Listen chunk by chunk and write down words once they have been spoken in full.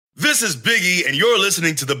This is Biggie, and you're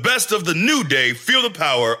listening to the best of the new day, Feel the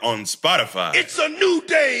Power on Spotify. It's a new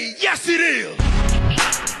day. Yes, it is.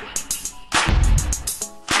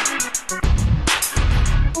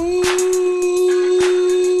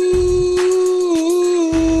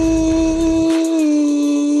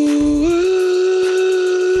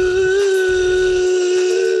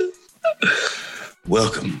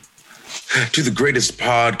 Welcome to the greatest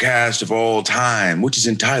podcast of all time, which is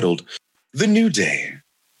entitled The New Day.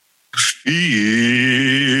 Feel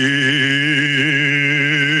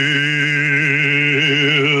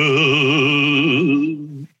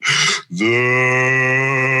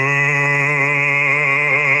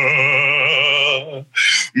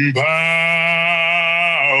the power.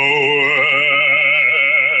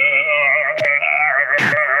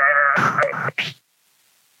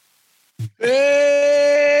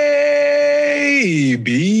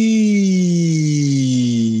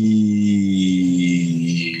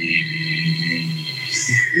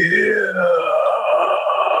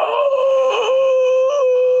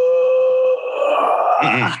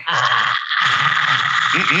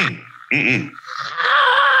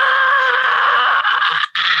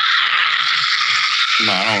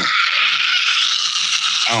 No,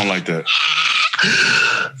 I don't like that.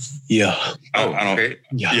 Yeah. I don't. Okay.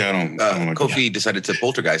 Yeah, I don't like Kofi decided to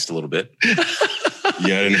poltergeist a little bit. that.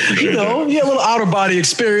 Yeah, I didn't appreciate that. Yeah, a little outer body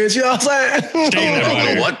experience, you know what I'm saying? Stay in that A body.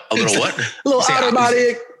 little what? A little what? A little outer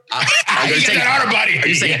body. Are you saying outer body? Are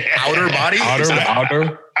you saying outer body?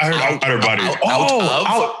 Outer. I heard outer body. Out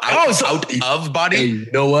of body? Hey,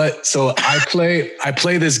 you know what? So I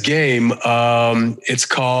play this game. It's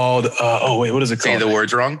called what is it called? Say the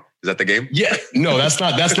words wrong. Is that the game? Yeah, no, that's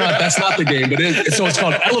not the game. But so it's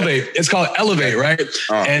called Elevate. It's called Elevate, right?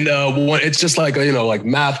 And it's just like like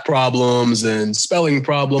math problems and spelling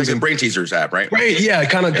problems. Like the Brain Teasers app, right? Right? Yeah,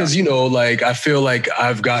 kind of because I feel like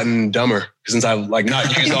I've gotten dumber since I've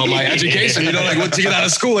not used all my education. Once you get out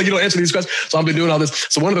of school, you don't answer these questions. So I've been doing all this.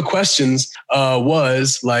 So one of the questions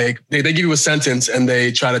was like they give you a sentence and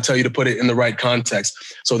they try to tell you to put it in the right context.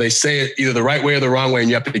 So they say it either the right way or the wrong way, and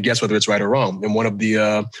you have to guess whether it's right or wrong. And one of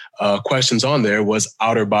the questions on there was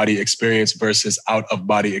outer body experience versus out of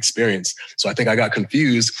body experience. So I think I got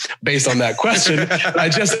confused based on that question. I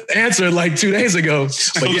just answered like 2 days ago.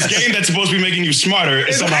 So this game that's supposed to be making you smarter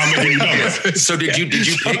is somehow making you dumber. So did you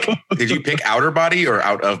pick outer body or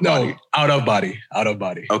out of body? No, out of body. Out of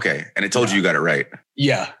body. Okay. And it told you got it right.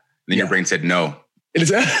 Yeah. Then your brain said no. I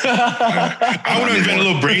want to invent a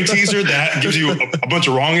little brain teaser that gives you a bunch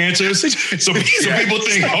of wrong answers. So people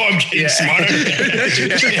think, I'm getting smarter.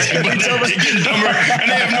 But they're getting dumber and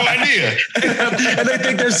they have no idea. And they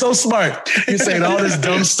think they're so smart. You're saying all this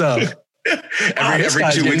dumb stuff. Every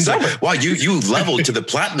 2 weeks, like, wow, you leveled to the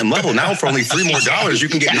platinum level. Now for only $3 more, you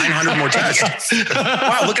can get 900 more tests.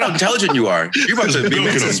 Wow, look at how intelligent you are. You're about to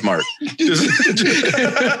be so smart. Just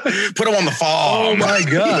put them on the farm. Oh my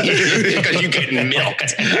God. Because you're getting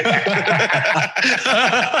milked.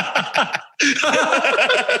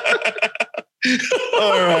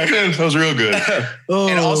 All right. That was real good.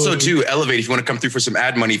 And also, too, Elevate, if you want to come through for some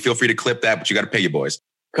ad money, feel free to clip that, but you got to pay your boys.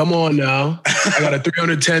 Come on now. I got a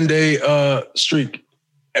 310-day streak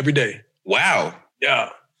every day. Wow. Yeah.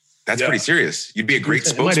 That's pretty serious. You'd be a great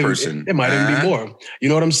spokesperson. It might even be more. You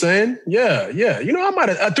know what I'm saying? Yeah. I might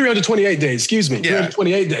have 328 days, excuse me. Yeah.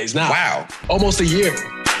 328 days now. Wow. Almost a year.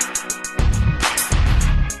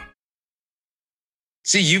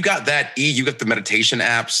 See, you got that you got the meditation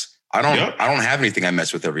apps. I don't have anything I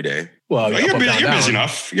mess with every day. Well, you're busy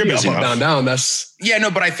enough. You're busy enough. Down. That's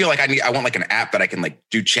but I feel like I want like an app that I can like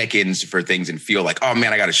do check-ins for things and feel like, oh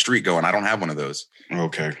man, I got a streak going. I don't have one of those.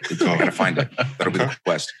 Okay. I gotta find it. That'll be the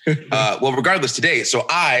quest. Well, regardless, today, so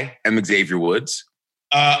I am Xavier Woods.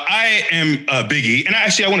 I am Biggie, and I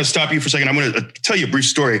want to stop you for a second. I'm going to tell you a brief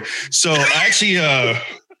story. So I actually.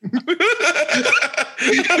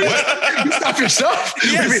 You stop yourself?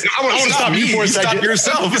 Yes. I want to stop you for a second. Stop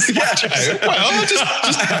yourself. Well, just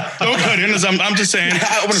don't cut in. As I'm just saying.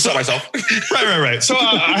 I want to stop myself. Right. So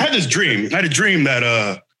I had this dream. I had a dream that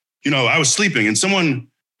I was sleeping and someone,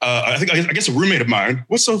 I guess a roommate of mine.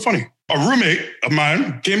 What's so funny? A roommate of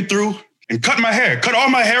mine came through and cut all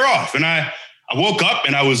my hair off, and I woke up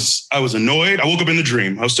and I was annoyed. I woke up in the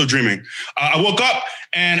dream. I was still dreaming. I woke up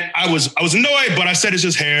and I was annoyed, but I said, it's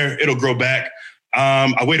just hair. It'll grow back.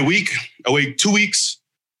 I wait a week. I wait 2 weeks.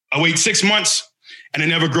 I wait 6 months and it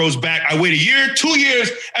never grows back. I wait a year, 2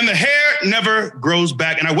 years, and the hair never grows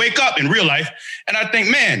back. And I wake up in real life and I think,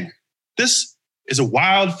 man, this is a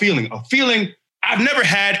wild feeling, a feeling I've never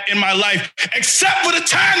had in my life, except for the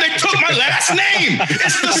time they took my last name.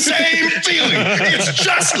 It's the same feeling. It's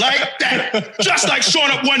just like that. Just like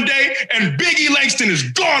showing up one day and Biggie Langston is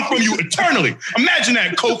gone from you eternally. Imagine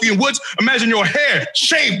that, Kofi and Woods. Imagine your hair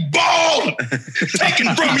shaved bald,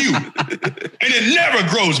 taken from you, and it never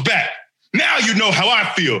grows back. Now you know how I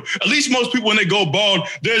feel. At least most people, when they go bald,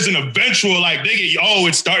 there's an eventual, like, they get,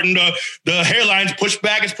 it's starting to, the hairline's pushed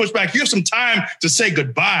back, it's pushed back. You have some time to say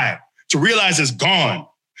goodbye, to realize it's gone.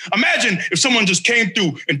 Imagine if someone just came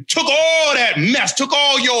through and took all that mess, took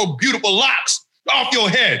all your beautiful locks off your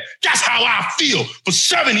head. That's how I feel for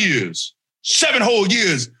 7 years, 7 whole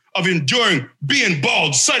years of enduring being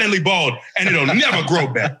bald, suddenly bald, and it'll never grow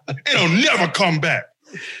back. It'll never come back.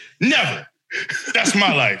 Never. That's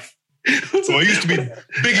my life. So I used to be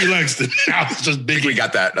Biggie Langston. I was just Biggie. We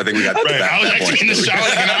got that. I think we got right. that. I was actually in the shower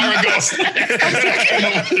like an hour ago.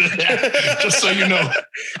 Just so you know.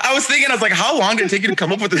 I was like, how long did it take you to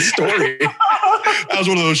come up with this story? That was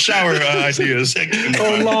one of those shower ideas.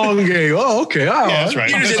 Long game. Oh, okay. Oh, yeah, that's right.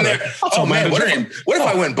 You're just in there. Oh man, what if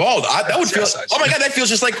I went bald? That would feel. Oh my God, that feels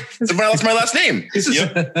just like that's my last name.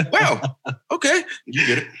 Wow. Okay, you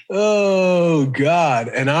get it. Oh God,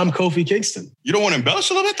 and I'm Kofi Kingston. You don't want to embellish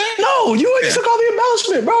a little bit there? No, you took all the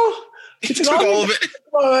embellishment, bro. You took all of it.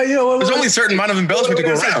 There's only a certain amount of embellishment to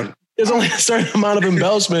go around. There's only a certain amount of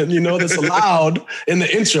embellishment, that's allowed in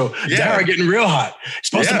the intro. Yeah. Dara getting real hot.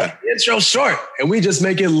 Supposed to make the intro short, and we just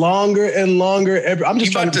make it longer and longer. I'm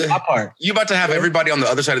just trying to do my part. You about to have everybody on the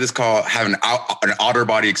other side of this call have an otter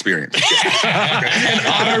body experience. An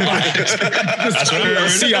otter body experience. That's what I heard.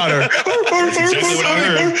 Sea otter. That's exactly what I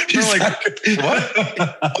heard. You're like,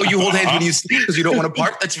 what? Oh, you hold hands when you sleep because you don't want to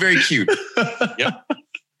part? That's very cute. Yep.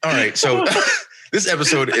 All right, so this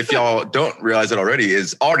episode, if y'all don't realize it already,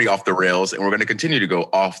 is already off the rails, and we're going to continue to go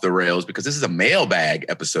off the rails because this is a mailbag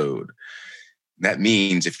episode. That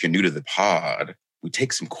means if you're new to the pod, we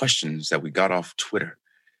take some questions that we got off Twitter.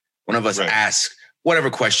 One of us asks whatever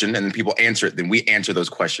question, and then people answer it. Then we answer those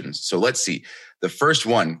questions. So let's see. The first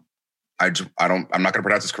one, I'm not going to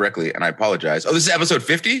pronounce this correctly, and I apologize. Oh, this is episode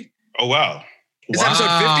 50? Oh, wow. Is episode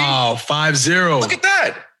 50? Wow, 50. Look at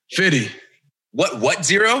that. 50. What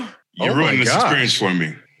zero? You ruined this experience for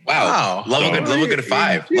me. Wow. Love a good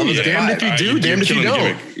 5. Love a good damned 5. if you do, damned if you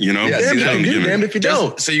don't. Damned if you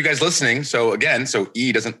don't. So you guys listening, so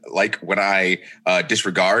E doesn't like when I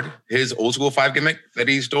disregard his old school 5 gimmick that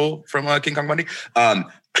he stole from King Kong Bundy.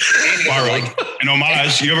 Borrowed. An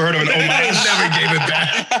homage. You ever heard of an homage? I never gave it back.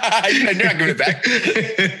 You're not giving it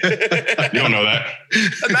back. You don't know that.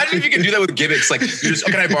 Imagine if you could do that with gimmicks. Like,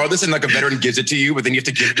 can I borrow this? And like a veteran gives it to you, but then you have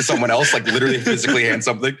to give it to someone else, like literally physically hand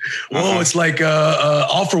something. Whoa, it's like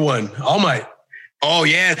All for One, All Might. Oh,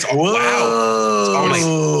 yeah. Wow. What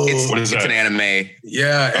is that? It's an anime.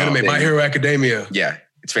 Yeah, anime. My Hero Academia. Yeah,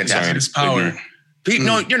 it's fantastic. It's power. Pete,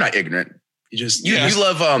 no, you're not ignorant. You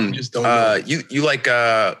love you just don't know. you like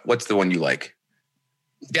what's the one you like?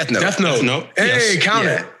 Death Note. Death Note. Hey, count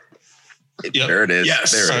it. Yep. There it is.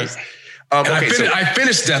 Yes. There it is. I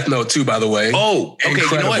finished Death Note too, by the way. Oh, okay.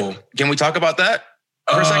 Incredible. You know what? Can we talk about that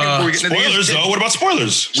for a second before we get into spoilers? Though, what about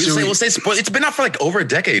spoilers? We'll say spoilers. It's been out for like over a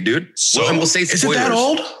decade, dude. So we'll say spoilers. Is it that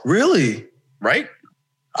old? Really? Right?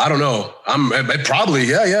 I don't know. Probably.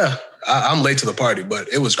 Yeah. I'm late to the party, but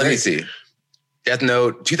it was great. Let me see. Death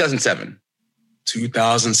Note, 2007.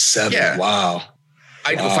 2007. Yeah. Wow.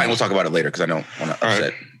 Fine. We'll talk about it later because I don't want to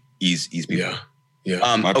upset ease people.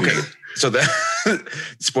 Yeah. Okay. So the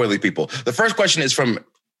spoiler people. The first question is from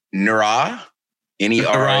Nara.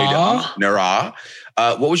 Nera. Nara.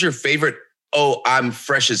 What was your favorite? Oh, I'm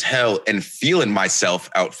fresh as hell and feeling myself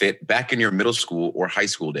outfit back in your middle school or high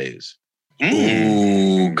school days?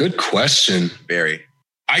 Ooh, good question. Very.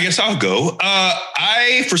 I guess I'll go.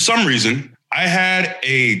 For some reason, I had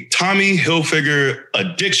a Tommy Hilfiger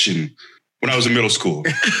addiction when I was in middle school.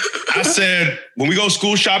 I said, when we go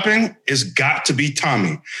school shopping, it's got to be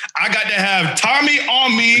Tommy. I got to have Tommy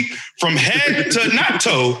on me from head to, not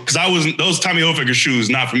toe, because those Tommy Hilfiger shoes,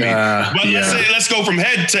 not for me. But let's go from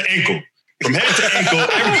head to ankle. From head to ankle,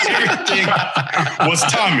 everything was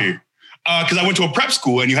Tommy. Because I went to a prep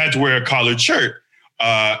school and you had to wear a collared shirt.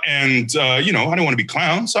 I didn't want to be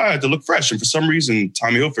clown, so I had to look fresh. And for some reason,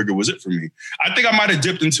 Tommy Hilfiger was it for me. I think I might have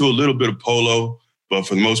dipped into a little bit of polo, but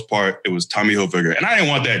for the most part, it was Tommy Hilfiger. And I didn't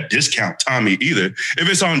want that discount Tommy either. If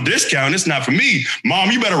it's on discount, it's not for me. Mom,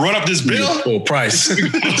 you better run up this bill. Full price. School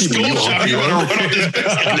shop, you better run up this bill.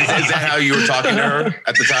 Is that how you were talking to her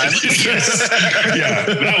at the time? Yes. Yeah,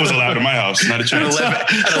 that was allowed in my house. Not a chance. At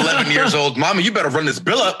 11 years old, Mama, you better run this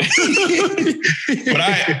bill up. But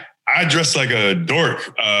I I dressed like a dork.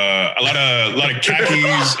 A lot of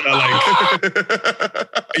khakis.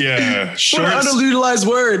 Shorts. What an underutilized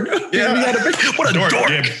word. Yeah. What a dork.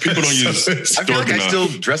 Yeah, people don't use. I feel like I still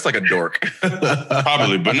dress like a dork.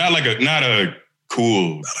 Probably, but not a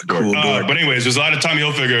cool dork. But anyways, there's a lot of Tommy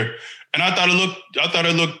Hilfiger, and I thought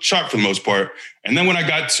it looked sharp for the most part. And then when I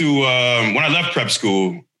got to when I left prep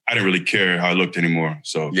school, I didn't really care how I looked anymore.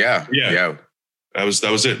 So yeah. That was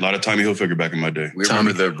it. A lot of Tommy Hilfiger back in my day. We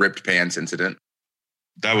remember the ripped pants incident.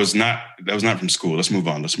 That was not from school. Let's move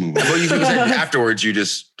on. Well, you said afterwards you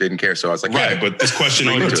just didn't care. So I was like, right. But this question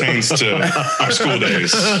only pertains to our school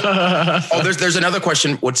days. Oh, there's another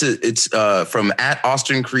question. It's from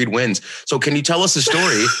 @AustinCreedWins. So can you tell us a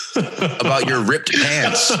story about your ripped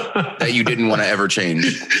pants that you didn't want to ever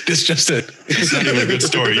change? This just it. It's not even a good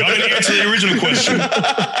story. Y'all didn't answer the original question.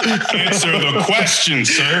 Answer the question,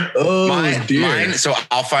 sir. Oh, dear. Mine. So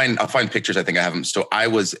I'll find pictures. I think I have them. So I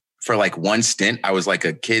was, for like one stint, I was like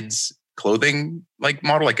a kid's clothing like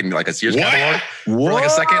model, like in like a Sears catalog for like a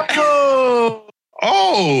second.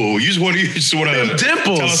 Oh, you just want to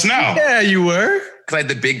dimples. Tell us now. Yeah, you were. Because I had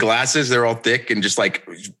the big glasses. They're all thick and just like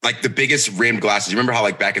the biggest rimmed glasses. You remember how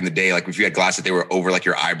like back in the day, like if you had glasses, they were over like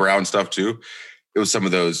your eyebrow and stuff too. It was some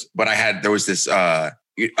of those. But there was this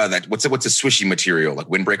what's a swishy material, like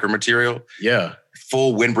windbreaker material. Yeah.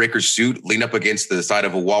 Full windbreaker suit, lean up against the side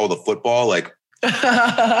of a wall with a football, like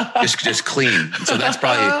just clean. So that's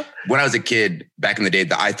probably when I was a kid back in the day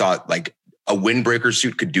that I thought like a windbreaker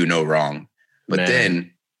suit could do no wrong. But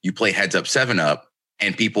then you play Heads Up 7-Up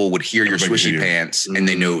and people would hear your swishy pants and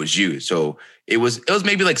they knew it was you. So it was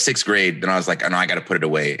maybe like 6th grade. Then I was like, oh, no, I got to put it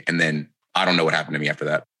away. And then I don't know what happened to me after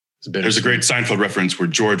that. There's a great Seinfeld reference where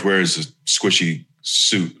George wears a swishy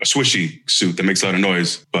suit that makes a lot of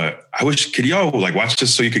noise. But I wish, could y'all like watch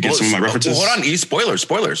this so you could get some of my references? Well, hold on,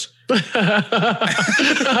 spoilers. What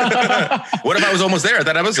if I was almost there at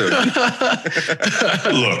that episode?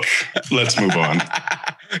 Look, let's move on.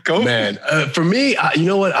 Go. Man, for me, you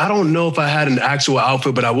know what? I don't know if I had an actual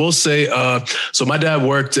outfit, but I will say, so my dad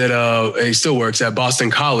worked he still works at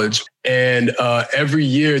Boston College. And every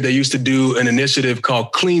year they used to do an initiative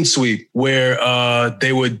called Clean Sweep, where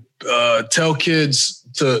they would tell kids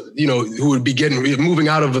who would be moving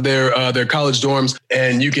out of their college dorms,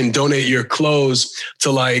 and you can donate your clothes to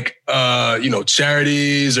like,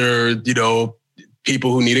 charities or,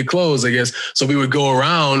 people who needed clothes, I guess. So we would go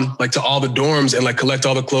around like to all the dorms and like collect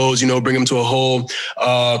all the clothes, bring them to a whole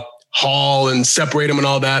haul and separate them and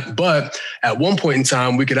all that. But at one point in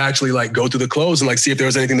time, we could actually like go through the clothes and like see if there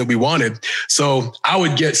was anything that we wanted. So I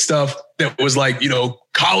would get stuff that was like,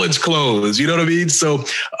 college clothes, you know what I mean? So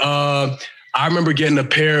I remember getting a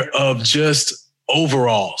pair of just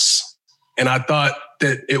overalls, and I thought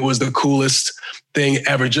that it was the coolest thing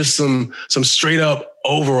ever. Just some straight up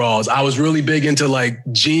overalls. I was really big into like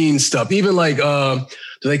jean stuff, even like, do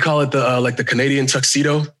they call it the Canadian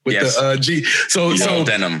tuxedo with the G? So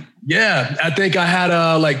denim. Yeah, I think I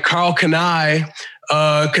had like Carl Kanai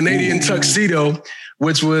Canadian tuxedo,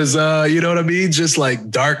 which was you know what I mean, just like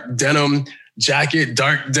dark denim jacket,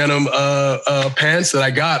 dark denim pants that I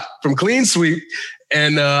got from Clean Sweep.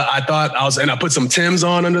 And I thought I put some Timbs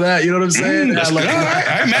on under that. You know what I'm saying? That's good.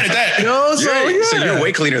 I'm mad at that. So you're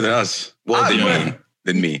way cleaner than us. Well,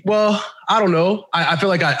 than me. Well, I don't know. I feel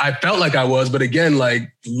like I felt like I was, but again,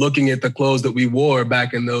 like looking at the clothes that we wore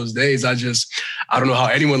back in those days, I don't know how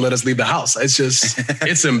anyone let us leave the house. It's just,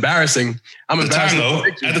 it's embarrassing. I'm embarrassed.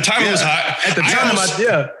 At the time it was hot. At the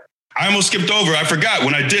time, I almost skipped over. I forgot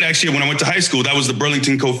when I went to high school, that was the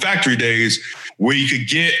Burlington Coat Factory days where you could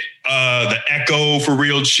get the Echo for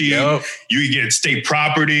real cheap. Yep. You could get State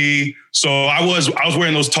Property. So I was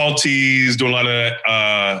wearing those tall tees, doing a lot of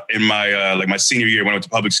that in my my senior year when I went to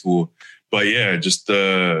public school. But yeah, just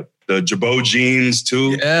the Jabot jeans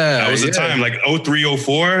too. Yeah, that was the time, like 03,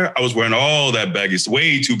 04. I was wearing all that baggy. It's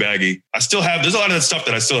way too baggy. There's a lot of that stuff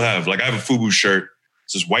that I still have. Like I have a FUBU shirt.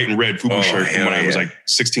 It's this white and red FUBU shirt from when I was like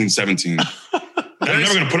 16, 17. I'm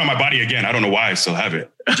never going to put on my body again. I don't know why I still have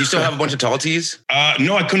it. Do you still have a bunch of tall tees?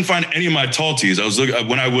 No, I couldn't find any of my tall tees. I was looking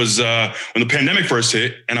when the pandemic first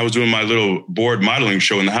hit and I was doing my little board modeling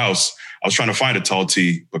show in the house. I was trying to find a tall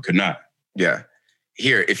tee, but could not. Yeah.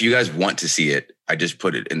 Here, if you guys want to see it, I just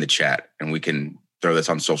put it in the chat and we can throw this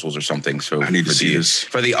on socials or something. So I need to see this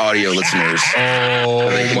for the audio listeners. Oh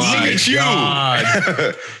my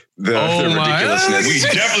God. The ridiculousness. We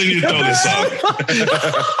definitely need to throw this up.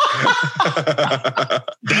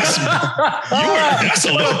 That's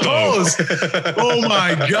a look pose. Oh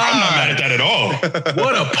my God. I'm not mad at that at all.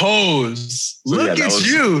 What a pose. Look at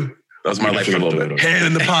you. That was my life a little bit. Hand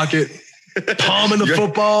in the pocket, palm in the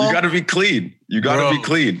football. You got to be clean. You got to be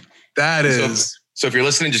clean. That is. So if you're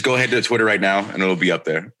listening, just go ahead to Twitter right now and it'll be up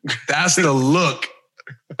there. That's the look.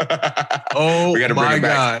 Oh, we gotta bring it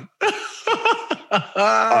back. God. All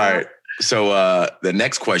right. So the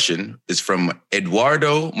next question is from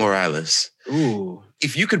Eduardo Morales. Ooh.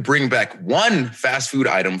 If you could bring back one fast food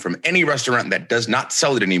item from any restaurant that does not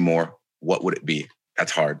sell it anymore, what would it be?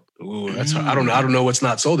 That's hard. Ooh, that's hard. I don't know what's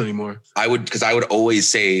not sold anymore. I would always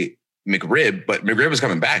say McRib, but McRib is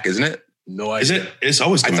coming back, isn't it? No idea. Is it? It's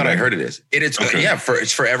always coming back. I heard it is. It's okay.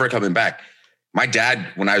 It's forever coming back. My dad,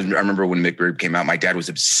 I remember when McRib came out, my dad was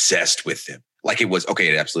obsessed with them. Like it was, okay,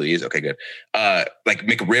 it absolutely is. Okay, good. Like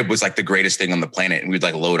McRib was like the greatest thing on the planet, and we'd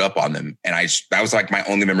like load up on them. And that was like my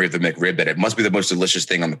only memory of the McRib, that it must be the most delicious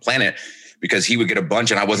thing on the planet, because he would get a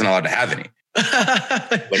bunch and I wasn't allowed to have any.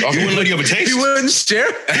 Like, he wouldn't let you have a taste? He wouldn't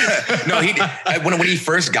share? No, when he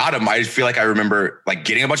first got them, I feel like I remember like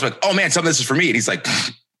getting a bunch of like, oh man, some of this is for me. And he's like,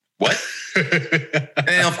 what? And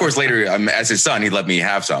then of course later, as his son, he let me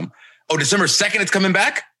have some. Oh, December 2nd, it's coming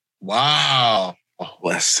back? Wow. Oh,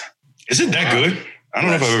 bless. Is it that good? I don't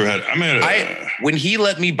know if I've ever had it. When he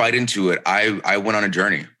let me bite into it, I went on a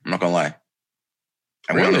journey. I'm not gonna lie.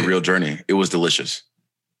 I went on a real journey. It was delicious.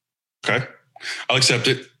 Okay. I'll accept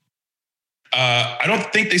it. I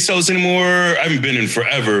don't think they sell this anymore. I haven't been in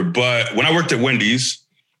forever, but when I worked at Wendy's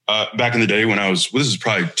back in the day, this is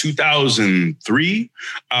probably 2003,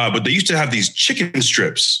 but they used to have these chicken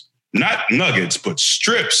strips, not nuggets, but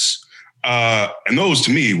strips. And those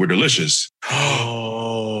to me were delicious.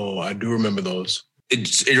 Oh, I do remember those.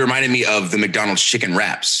 It reminded me of the McDonald's chicken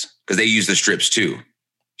wraps, because they use the strips too.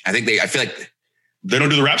 I feel like they don't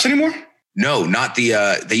do the wraps anymore? No, not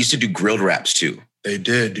they used to do grilled wraps too. They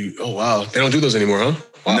did do. Oh, wow. They don't do those anymore, huh?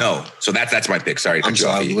 Wow. No. So that's my pick. Sorry. I'm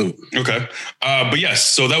sorry. Okay. But yes,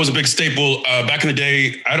 so that was a big staple. Back in the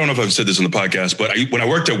day, I don't know if I've said this on the podcast, but when I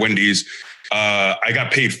worked at Wendy's, I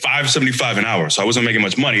got paid $5.75 an hour. So I wasn't making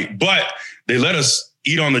much money, but they let us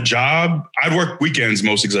eat on the job. I'd work weekends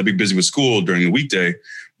mostly because I'd be busy with school during the weekday,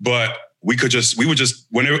 but we would just,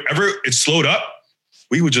 whenever it slowed up,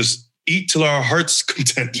 we would just eat till our heart's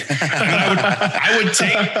content. I would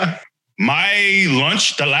take my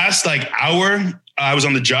lunch, the last hour I was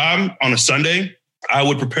on the job on a Sunday, I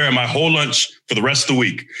would prepare my whole lunch for the rest of the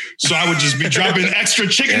week. So I would just be dropping extra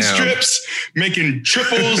chicken strips, making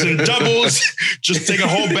triples and doubles, just take a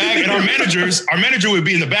whole bag. And our manager would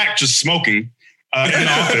be in the back just smoking in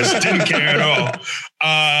the office, didn't care at all.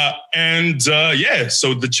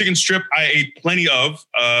 So the chicken strip I ate plenty of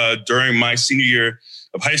during my senior year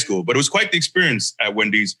of high school. But it was quite the experience at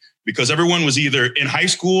Wendy's, because everyone was either in high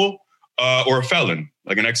school or a felon,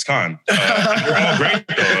 like an ex-con. We're all great,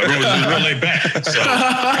 though. Everyone was real laid back.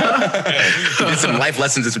 So, did some life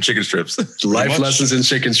lessons and some chicken strips. Life lessons and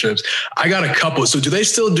chicken strips. I got a couple. So do they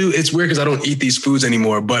still do, it's weird because I don't eat these foods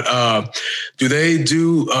anymore, but do they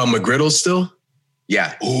do McGriddles still?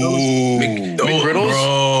 Yeah. Ooh. McGriddles?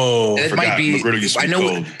 Bro. It might be, I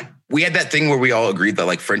know we had that thing where we all agreed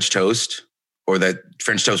that French toast, or that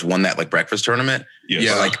French toast won that breakfast tournament. Yes.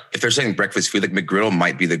 Yeah. If they're saying breakfast food, McGriddle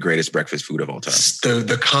might be the greatest breakfast food of all time.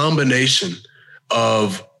 The combination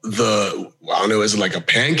of I don't know, is it like a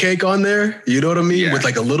pancake on there? You know what I mean? Yeah. With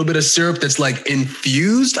a little bit of syrup that's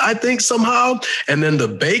infused, I think somehow. And then the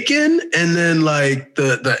bacon, and then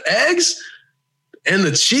the eggs and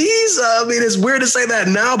the cheese. I mean, it's weird to say that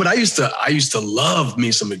now, but I used to love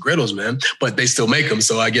me some McGriddles, man. But they still make them,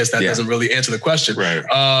 so I guess that doesn't really answer the question. Right.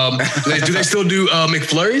 Do they still do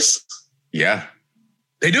McFlurries? Yeah,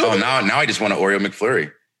 they do. Oh, now I just want an Oreo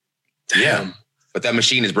McFlurry. Damn. Yeah, but that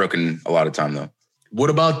machine is broken a lot of time though. What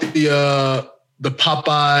about the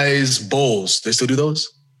Popeyes bowls? They still do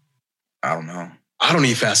those? I don't know. I don't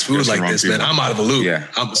eat fast food like this, man. I'm out of the loop. Yeah.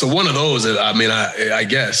 So one of those, I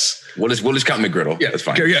guess. We'll just count McGriddle. Yeah, that's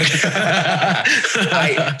fine. Yeah.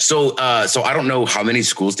 So I don't know how many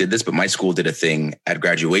schools did this, but my school did a thing at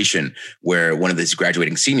graduation where one of these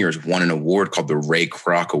graduating seniors won an award called the Ray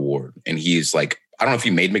Kroc Award, and he's I don't know if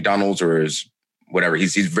he made McDonald's or is whatever.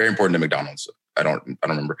 He's very important to McDonald's. I don't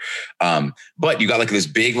remember. But you got this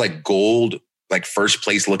big gold first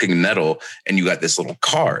place looking medal, and you got this little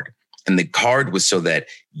card. And the card was so that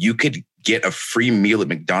you could get a free meal at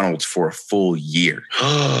McDonald's for a full year.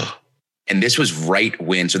 And this was right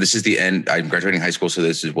when, so this is the end, I'm graduating high school. So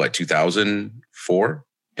this is 2004.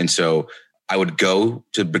 And so I would go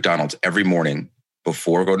to McDonald's every morning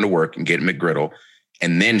before going to work and get a McGriddle.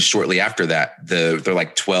 And then shortly after that, their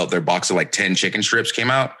box of 10 chicken strips came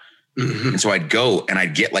out. Mm-hmm. And so I'd go and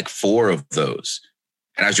I'd get 4 of those.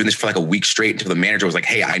 And I was doing this for like a week straight until the manager was like,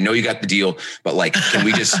 "Hey, I know you got the deal, but like, can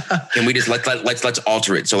we just let's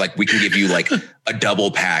alter it so like we can give you like a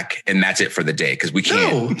double pack and that's it for the day because we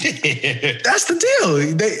can't." No, that's the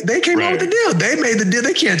deal. They came out with the deal. They made the deal.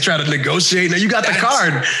 They can't try to negotiate. Now you got the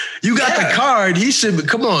card. You got the card. He should.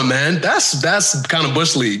 Come on, man. That's kind of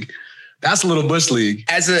Bush League. That's a little Bush League.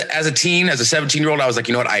 As a 17-year-old, I was like,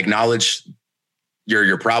 you know what? I acknowledge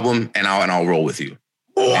your problem, and I'll roll with you.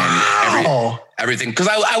 Wow. Everything. Because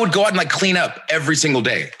I would go out and like clean up every single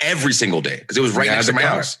day. Because it was right next to my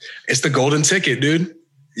house. It's the golden ticket, dude.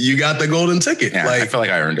 You got the golden ticket. Yeah, I feel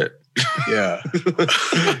like I earned it. Yeah.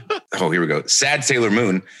 Oh, here we go. Sad Sailor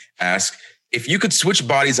Moon asks, if you could switch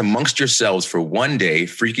bodies amongst yourselves for one day,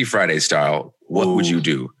 Freaky Friday style, what would you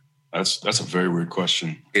do? That's a very weird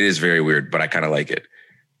question. It is very weird, but I kind of like it.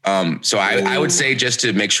 So I would say, just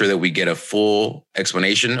to make sure that we get a full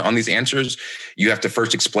explanation on these answers, you have to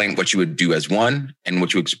first explain what you would do as one and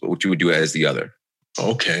what you would do as the other.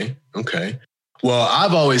 Okay. Well,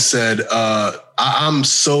 I've always said I'm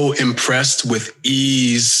so impressed with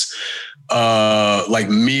E's like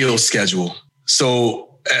meal schedule. So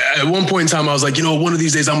at one point in time, I was like, one of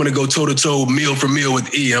these days I'm going to go toe to toe meal for meal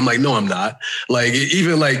with E. I'm like, no, I'm not. Like,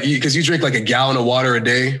 even like, because you drink like a gallon of water a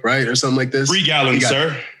day, right? Or something like this. 3 gallons,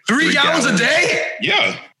 sir. 3 gallons a day?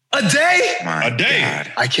 Yeah. A day? A day.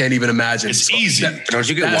 God. I can't even imagine. It's easy. Don't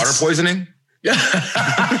you get water poisoning? Yeah.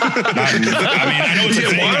 I know it's a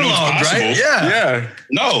thing. Waterlogged, right? Yeah.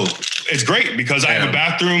 No, it's great because I have a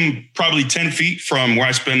bathroom probably 10 feet from where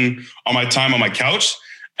I spend all my time on my couch.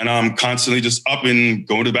 And I'm constantly just up and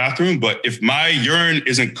going to the bathroom. But if my urine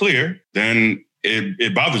isn't clear, then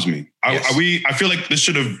it bothers me. Yes. I feel like this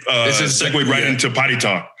should have segued right into potty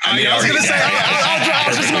talk. I was going to say, I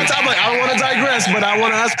was just about to, I'm like, I don't want to digress, but I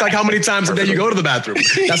want to ask like how many times a day you go to the bathroom.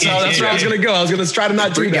 That's where I was going to go. I was going to try to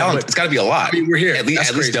not do that. It's got to be a lot. I mean, we're here. At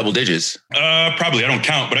least double digits. Probably. I don't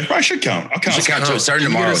count, but I probably should count. I'll count. You should count. So starting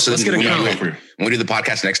tomorrow. Let's get a count. When we do the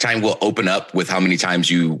podcast next time, we'll open up with how many times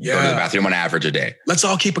you go to the bathroom on average a day. Let's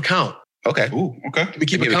all keep a count. Okay. Ooh, okay. Can we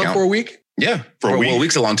keep a count for a week? Yeah. For a week? Well, a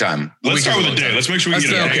week's a long time. Let's start with a day. Let's make sure we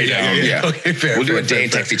get it. Okay, yeah. Okay, fair. We'll do a day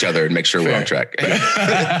and text each other and make sure we're on track.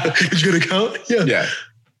 Did you get a count? Yeah.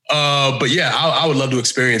 But yeah, I would love to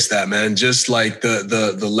experience that, man. Just like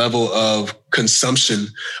the level of consumption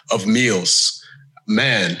of meals,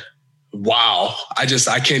 man. Wow. I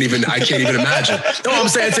can't even imagine. No, I'm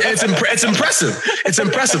saying it's impressive. It's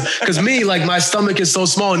impressive. Cause me, like my stomach is so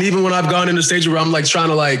small. And even when I've gone in a stage where I'm like trying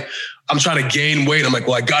to gain weight. I'm like,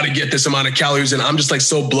 well, I got to get this amount of calories. And I'm just like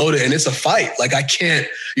so bloated and it's a fight. Like I can't,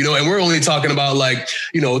 and we're only talking about like,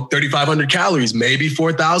 3,500 calories, maybe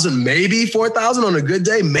 4,000 on a good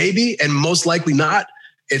day, maybe. And most likely not.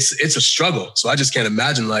 It's a struggle. So I just can't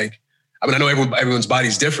imagine I know everyone's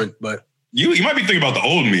body's different, but. You might be thinking about the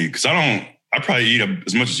old me because I probably eat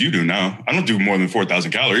as much as you do now. I don't do more than 4,000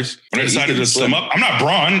 calories. When I decided to slim up, I'm not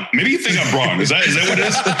brawn. Maybe you think I'm brawn. Is that what it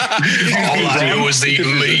is? All I do is eat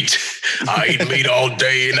meat. I eat meat all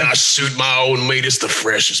day and I shoot my own meat. It's the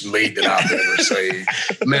freshest meat that I've ever seen.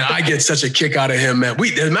 Man, I get such a kick out of him, man.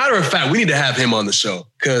 As a matter of fact, we need to have him on the show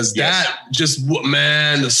because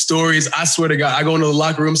the stories, I swear to God, I go into the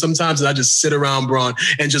locker room sometimes and I just sit around Braun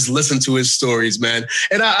and just listen to his stories, man.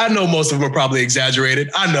 And I know most of them are probably exaggerated.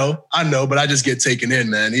 I know, but I just get taken in,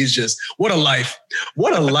 man. He's just, what a life.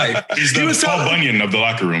 What a life. He's the Paul Bunyan of the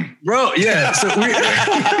locker room. Bro, yeah. So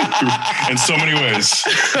in so many ways.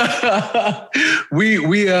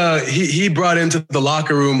 He brought into the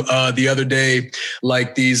locker room the other day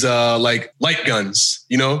like these like light guns,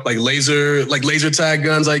 like laser tag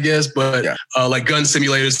guns, I guess, but like gun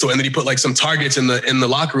simulators. So and then he put like some targets in the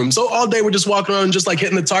locker room. So all day we're just walking around just like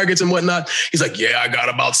hitting the targets and whatnot. He's like, yeah, I got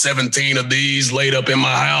about 17 of these laid up in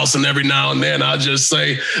my house, and every now and then I just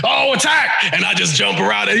say, oh, attack, and I just jump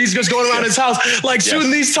around and he's just going around his house like shooting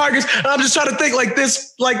these targets. And I'm just trying to think like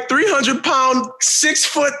this like 300-pound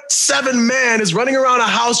 6'7" man is running around a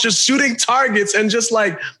house just shooting targets and just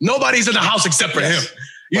like nobody's in the house except for him.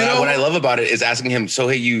 What I love about it is asking him, so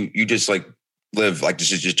hey, you just like live like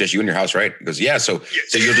this is just you in your house, right? He goes, yeah. So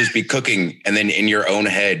you'll just be cooking and then in your own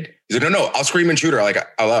head, he's like, no, I'll scream intruder like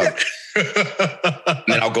out loud. And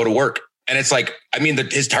then I'll go to work. And it's like, I mean,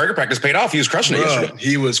 his target practice paid off. He was crushing it yesterday.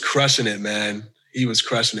 He was crushing it, man. He was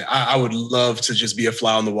crushing it. I would love to just be a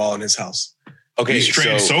fly on the wall in his house. Okay, he's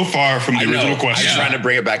strayed so far from the original question. I'm trying to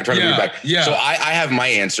bring it back. Yeah. So I have my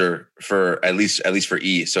answer for at least for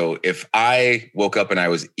E. So if I woke up and I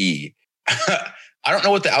was E, I don't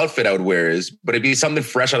know what the outfit I would wear is, but it'd be something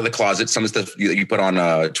fresh out of the closet. Some of the stuff you put on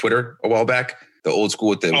Twitter a while back, the old school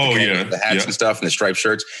with the hats and stuff and the striped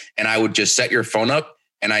shirts. And I would just set your phone up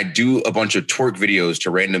and I do a bunch of twerk videos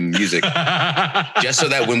to random music just so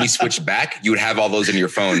that when we switch back, you would have all those in your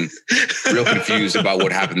phone, real confused about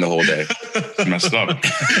what happened the whole day. It's messed up.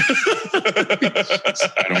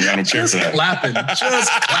 I don't care for that.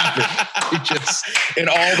 Just clapping. In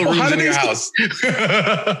all the rooms in your house.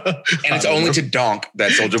 And it's only to Donk,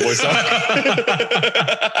 that Soulja Boy song.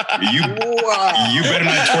 You better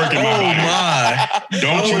not twerk in my body.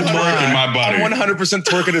 Don't you twerk in my body. I'm 100%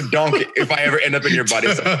 twerking a Donk if I ever end up in your body.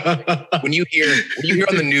 So when you hear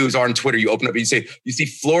on the news or on Twitter, you open up and you see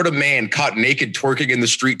Florida man caught naked twerking in the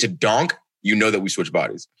street to Donk, you know that we switch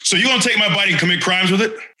bodies. So you gonna take my body and commit crimes with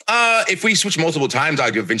it? If we switch multiple times,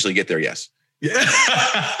 I'd eventually get there, yes. Yeah.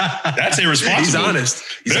 That's irresponsible. He's honest.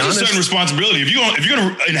 There's a certain responsibility. If you're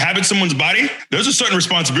gonna inhabit someone's body, there's a certain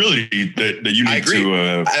responsibility that you need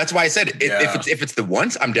to. That's why I said if it's the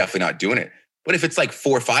once, I'm definitely not doing it. But if it's like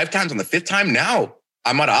 4 or 5 times on the 5th time, now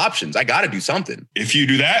I'm out of options. I got to do something. If you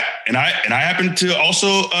do that, and I happen to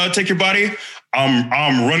also take your body,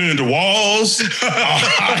 I'm running into walls.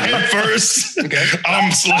 I'm first. Okay. I'm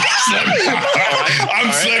slamming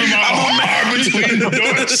my arm between the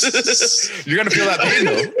doors. You're gonna feel that pain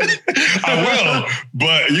though. I will,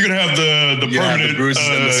 but you're gonna have the permanent the bruises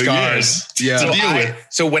and the scars. To deal with.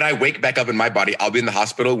 So when I wake back up in my body, I'll be in the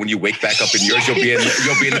hospital. When you wake back up in yours, you'll be in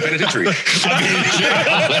the penitentiary.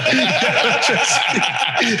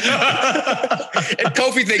 And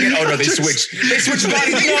Kofi thinking, oh no, they switched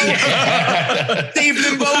bodies. No. Save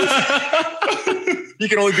them both. You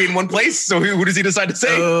can only be in one place. So who does he decide to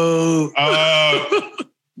save?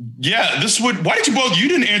 Yeah, why did you both? You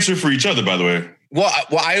didn't answer for each other, by the way. Well,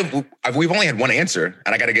 we've only had one anscer,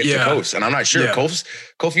 and I got to get to Kofi, and I'm not sure.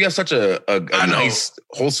 Kofi, you have such a nice,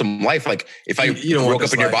 wholesome life. Like if I woke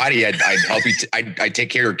up in your body, I'd help you. I'd take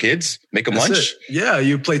care of your kids, make them lunch. Yeah,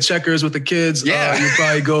 you play checkers with the kids. Yeah, you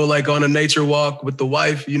probably go like on a nature walk with the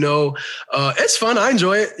wife. It's fun. I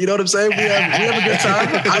enjoy it. You know what I'm saying? We have a good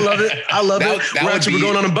time. I love it. We're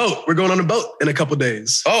going on a boat. We're going on a boat in a couple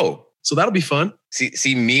days. Oh. So that'll be fun.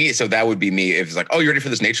 See me. So that would be me. If it's like, oh, you ready for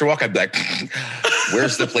this nature walk? I'd be like,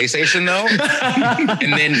 where's the PlayStation though?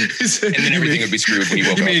 and then everything would be screwed when you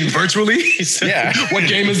woke up. You mean virtually? Yeah. What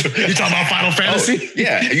game is? You talking about Final Fantasy? Oh,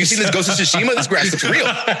 yeah. Have you seen this Ghost of Tsushima? This grass looks real.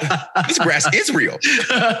 This grass is real.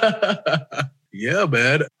 Yeah,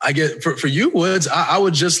 man. I get for you, Woods. I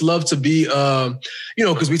would just love to be,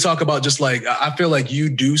 because we talk about just like I feel like you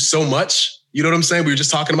do so much. You know what I'm saying? We were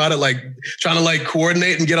just talking about it, like trying to like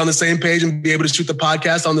coordinate and get on the same page and be able to shoot the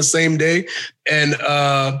podcast on the same day. And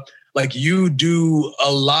like you do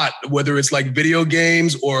a lot, whether it's like video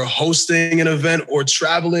games or hosting an event or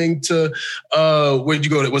traveling to where'd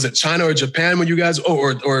you go to? Was it China or Japan when you guys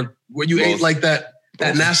or where you ate like that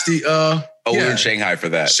nasty we were in Shanghai for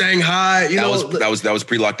that. Shanghai, that was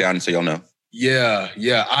pre-lockdown, so y'all know. Yeah.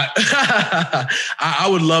 I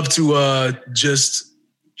would love to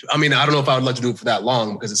I don't know if I would like to do it for that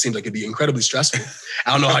long because it seems like it'd be incredibly stressful.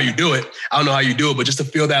 I don't know how you do it, but just to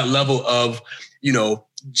feel that level of,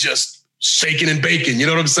 just shaking and baking, you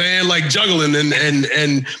know what I'm saying? Like juggling and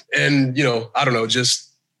I don't know,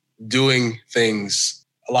 just doing things,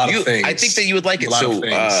 a lot of things. I think that you would like it. So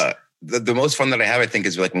the most fun that I have, I think,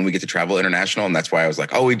 is like when we get to travel international. And that's why I was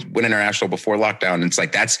like, oh, we went international before lockdown. And it's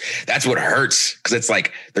like, that's what hurts. Cause it's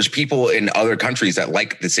like, there's people in other countries that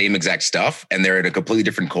like the same exact stuff and they're in a completely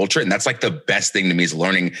different culture. And that's like the best thing to me is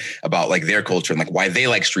learning about like their culture and like why they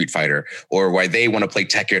like Street Fighter or why they want to play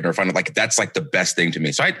Tekken or find like, that's like the best thing to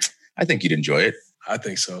me. So I think you'd enjoy it. I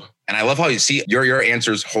think so. And I love how you see your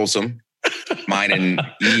answer's wholesome. Mine and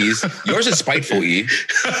E's. Yours is spiteful, E.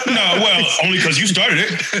 No, well, only because you started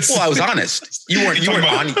it. Well, I was honest. You weren't being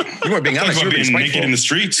honest. You were being naked in the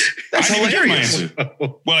streets. That's hilarious.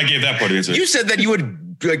 Well, I gave that part of the answer. You said that you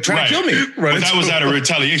would like try to kill me. Right. But that was out of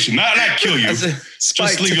retaliation. Not kill you.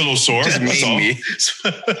 Just leave you a little sore. That's all.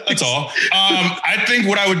 That's all. I think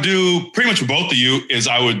what I would do pretty much with both of you is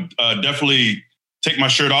I would definitely take my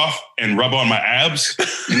shirt off and rub on my abs, I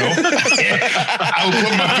would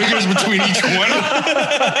put my fingers between each one.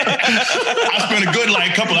 I spent a good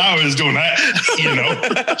couple hours doing that,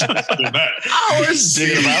 Hours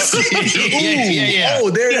digging them out. Yeah.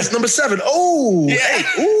 Oh, there it is, number 7. Oh, yeah.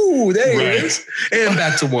 Ooh, there it is. And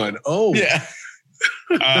back to 1. Oh, yeah.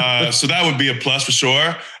 So that would be a plus for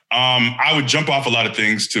sure. I would jump off a lot of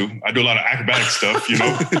things too. I do a lot of acrobatic stuff,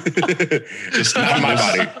 Just not in my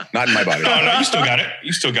body. Not in my body. No, you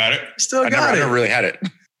still got it. I never really had it.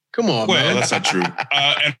 Come on, well, man. that's not true.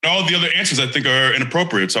 And all the other answers I think are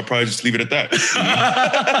inappropriate, so I'll probably just leave it at that.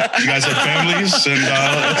 You guys have families, and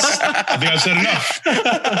I think I've said enough.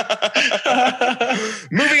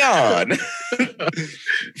 Moving on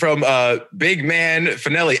from big man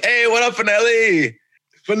Finelli. Hey, what up, Finelli?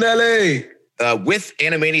 Finelli. With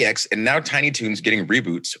Animaniacs and now Tiny Toons getting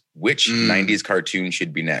reboots, which 90s cartoon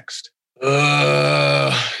should be next?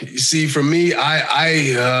 You see, for me,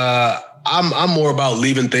 I'm more about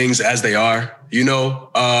leaving things as they are. You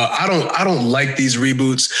know, I don't like these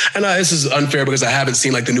reboots, and this is unfair because I haven't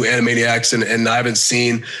seen like the new Animaniacs and I haven't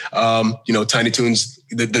seen Tiny Toons,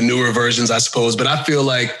 the newer versions, I suppose. But I feel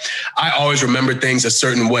like I always remember things a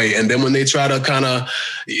certain way, and then when they try to kind of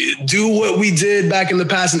do what we did back in the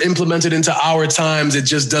past and implement it into our times, it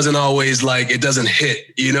just doesn't always it doesn't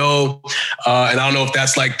hit, you know. And I don't know if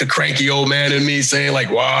that's like the cranky old man in me saying like,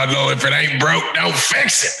 "Well, no, if it ain't broke, don't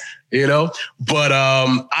fix it." You know, but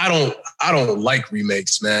I don't like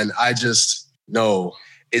remakes, man. I just no.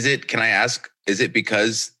 Can I ask, is it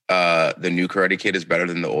because the new Karate Kid is better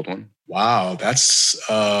than the old one? Wow, that's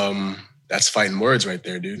fighting words right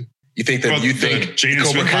there, dude. You think that Jaden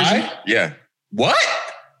Cobra Kai? Yeah. What?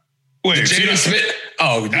 Wait, Jaden Smith?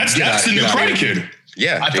 Oh, that's the new Karate Kid.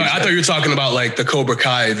 Yeah, I thought you were talking about like the Cobra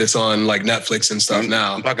Kai that's on like Netflix and stuff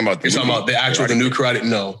now. I'm talking about the new Karate.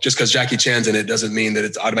 No, just because Jackie Chan's in it doesn't mean that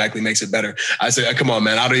it automatically makes it better. I say, come on,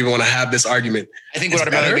 man. I don't even want to have this argument. I think what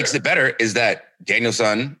automatically makes it better is that Daniel's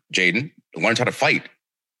son, Jaden, learns how to fight.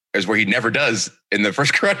 Is where he never does in the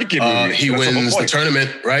first Karate Kid movie. He wins the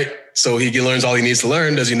tournament, right? So he learns all he needs to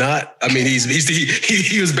learn, does he not? I mean,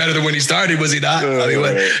 he was better than when he started, was he not? I mean,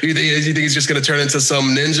 you think he's just going to turn into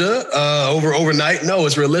some ninja overnight? No,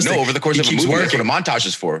 it's realistic. No, over the course of a movie, that's what a montage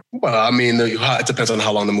is for. Well, I mean, it depends on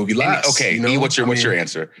how long the movie lasts. Okay, you know? What's your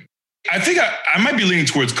answer? I think I might be leaning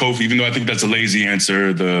towards Kofi, even though I think that's a lazy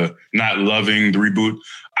answer, the not loving the reboot.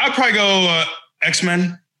 I'd probably go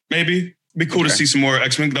X-Men, maybe. It'd be cool to see some more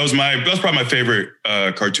X-Men. That was probably my favorite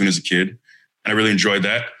cartoon as a kid, and I really enjoyed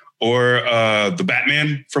that. Or the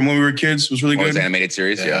Batman from when we were kids was really good. The animated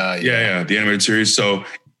series, yeah, the animated series. So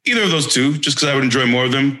either of those two, just because I would enjoy more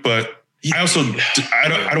of them. But I also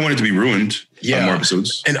I don't want it to be ruined. Yeah, more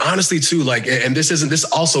episodes. And honestly, too, and this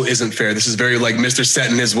also isn't fair. This is very like Mr.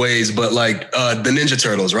 Set in his ways, but like the Ninja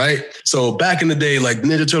Turtles, right? So back in the day, like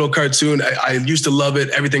Ninja Turtle cartoon, I used to love it,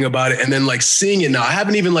 everything about it, and then like seeing it now, I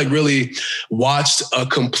haven't even like really watched a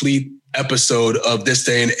complete episode of this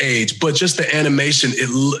day and age, but just the animation,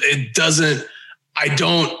 it doesn't.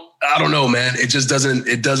 I don't know, man. It just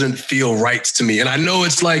doesn't feel right to me. And I know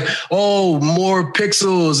it's like, more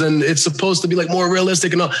pixels and it's supposed to be like more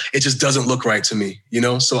realistic and all. It just doesn't look right to me, you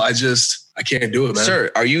know? So I can't do it, man.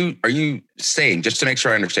 Sir, are you saying, just to make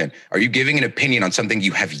sure I understand, are you giving an opinion on something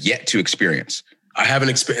you have yet to experience? I haven't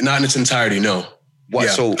experienced, not in its entirety, no. What?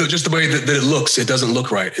 Yeah. So just the way that it looks, it doesn't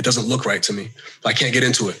look right. It doesn't look right to me. I can't get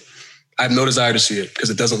into it. I have no desire to see it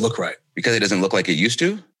because it doesn't look right. Because it doesn't look like it used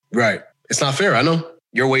to? Right. It's not fair, I know.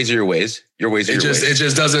 Your ways are your ways. Your ways are your ways. It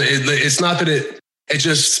just doesn't. It's not that it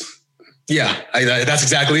just. Yeah, that's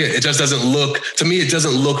exactly it. It just doesn't look to me. It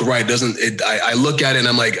doesn't look right. I look at it and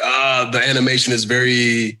I'm like, the animation is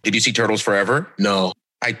very. Did you see Turtles Forever? No,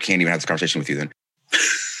 I can't even have this conversation with you then.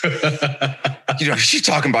 She's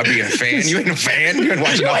talking about being a fan. You ain't a fan. You ain't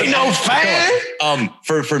watching. You ain't no fan.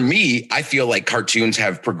 For me, I feel like cartoons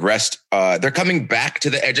have progressed. They're coming back to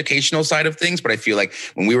the educational side of things, but I feel like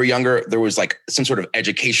when we were younger, there was like some sort of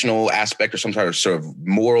educational aspect or some sort of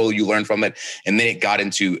moral you learn from it, and then it got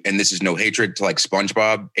into, and this is no hatred to like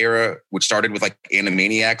SpongeBob era, which started with like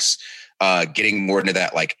Animaniacs. Getting more into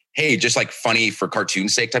that, like, hey, just like funny for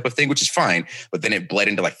cartoon's sake type of thing, which is fine. But then it bled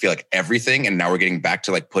into like, feel like everything. And now we're getting back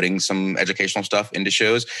to like putting some educational stuff into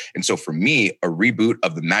shows. And so for me, a reboot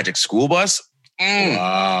of the Magic School Bus,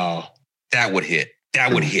 wow, that would hit.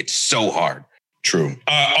 That would hit so hard. True.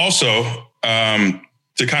 Also,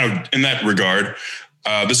 to kind of, in that regard,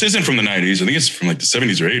 this isn't from the 90s. I think it's from like the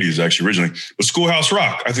 70s or 80s actually originally. But Schoolhouse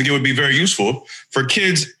Rock, I think it would be very useful for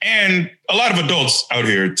kids and a lot of adults out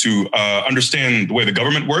here to understand the way the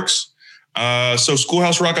government works. So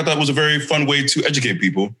Schoolhouse Rock, I thought was a very fun way to educate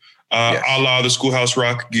people, yes. A la the Schoolhouse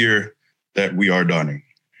Rock gear that we are donning.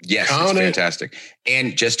 Yes, it's fantastic.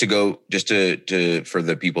 And just to for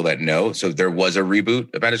the people that know, so there was a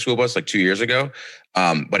reboot of Magic School Bus like 2 years ago,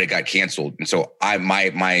 but it got canceled. And so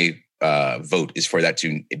my vote is for that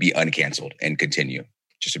to be uncanceled and continue,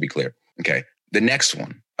 just to be clear. Okay. The next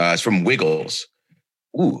one is from Wiggles.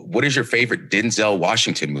 Ooh, what is your favorite Denzel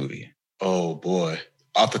Washington movie? Oh boy.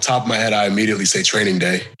 Off the top of my head, I immediately say Training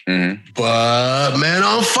Day. Mm-hmm. But Man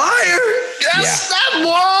on Fire. Yes, that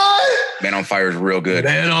boy. Man on Fire is real good.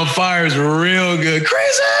 Man on Fire is real good.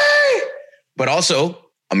 Crazy. But also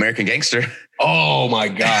American Gangster. Oh my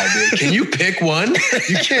God, dude. Can you pick one?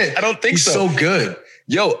 You can't. I don't think He's so good.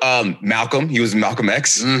 Yo, Malcolm. He was Malcolm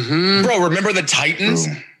X. Mm-hmm. Bro, remember the Titans?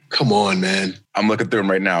 Bro. Come on, man. I'm looking through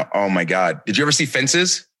them right now. Oh my God. Did you ever see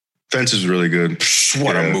Fences? Fence is really good.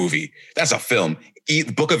 What a movie. That's a film.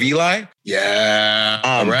 Book of Eli?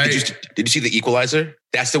 Yeah. Right. Did you see The Equalizer?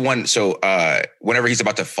 That's the one. So whenever he's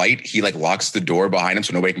about to fight, he like locks the door behind him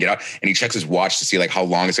so nobody can get out. And he checks his watch to see like how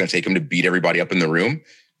long it's going to take him to beat everybody up in the room.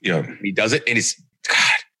 Yeah. And he does it. And it's, God.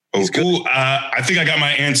 I think I got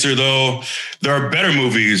my answer though. There are better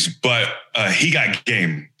movies, but He Got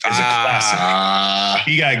Game is a classic.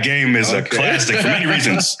 He Got Game is a classic for many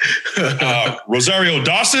reasons. Rosario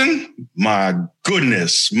Dawson, my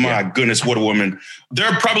goodness, what a woman. There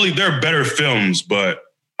are better films, but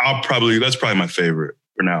that's probably my favorite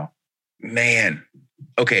for now. Man,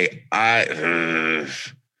 okay, I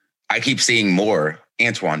keep seeing more.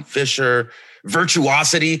 Antoine Fisher,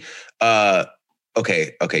 Virtuosity.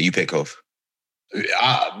 Okay, you pick, Kof.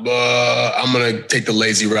 I'm gonna take the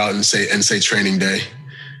lazy route and say Training Day.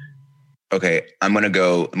 Okay, I'm gonna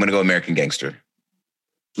go American Gangster.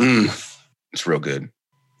 It's real good.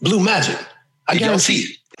 Blue Magic. I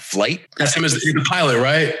guarantee. Flight. That's him as the pilot,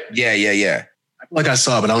 right? Yeah. I feel like I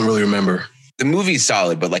saw it, but I don't really remember. The movie's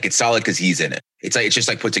solid, but like it's solid because he's in it. It's just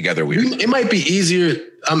like put together weird. It might be easier.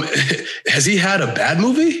 Has he had a bad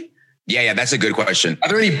movie? Yeah, that's a good question. Are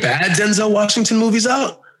there any bad Denzel Washington movies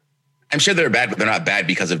out? I'm sure they're bad, but they're not bad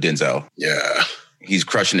because of Denzel. Yeah. He's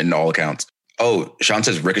crushing it in all accounts. Oh, Sean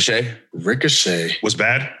says Ricochet. Ricochet. What's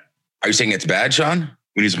bad? Are you saying it's bad, Sean?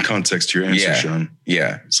 We need some context to your answer, Sean.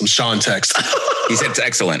 Yeah. Some Sean text. He said it's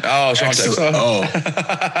excellent. Oh, Sean text. Oh.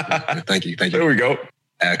 Thank you. There we go.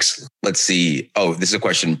 Excellent. Let's see. Oh, this is a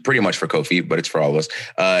question pretty much for Kofi, but it's for all of us.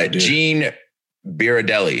 Gene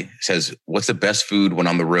Biradelli says, what's the best food when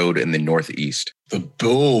on the road in the Northeast?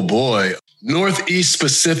 Oh boy. Northeast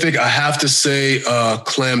specific, I have to say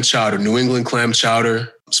clam chowder, New England clam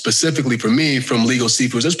chowder. Specifically for me from Legal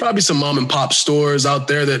Seafoods. There's probably some mom and pop stores out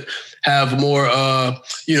there that have more, of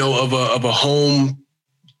a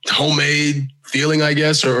homemade feeling, I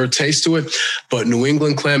guess, or taste to it. But New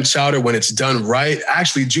England clam chowder, when it's done right,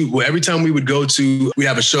 actually, every time we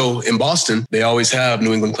have a show in Boston, they always have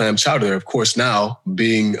New England clam chowder there. Of course, now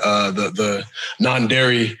being the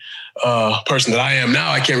non-dairy person that I am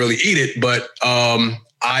now, I can't really eat it. But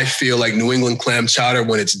I feel like New England clam chowder,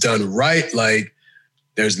 when it's done right, like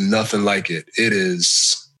there's nothing like it. It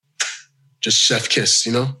is just chef kiss,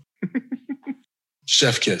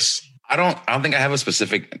 Chef kiss. I don't think I have a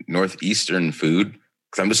specific Northeastern food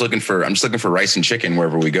because I'm just looking for rice and chicken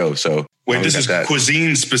wherever we go. So wait, this is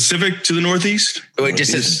cuisine specific to the Northeast? It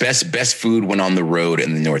just says best food when on the road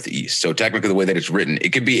in the Northeast. So technically the way that it's written,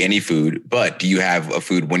 it could be any food, but do you have a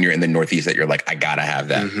food when you're in the Northeast that you're like, I gotta have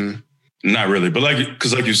that? Mm-hmm. Not really, but like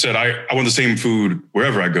you said, I want the same food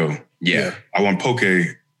wherever I go. Yeah. I want poke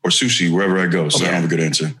or sushi wherever I go. So I don't have a good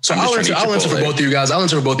answer. So I'll answer for both of you guys. Anna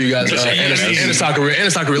Sakuria.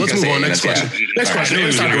 Let's move on. Next question. Hey,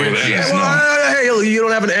 you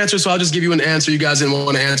don't have an answer, so I'll just give you an answer. You guys didn't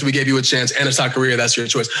want to answer. We gave you a chance. Anna Sakuria, that's your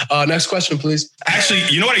choice. Next question, please. Actually,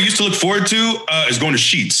 you know what I used to look forward to is going to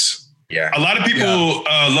Sheetz. Yeah. A lot of people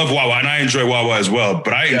love Wawa, and I enjoy Wawa as well,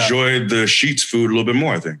 but I enjoy the Sheetz food a little bit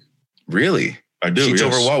more, I think. Really? I do. Sheetz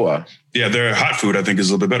over Wawa? Yeah, their hot food, I think, is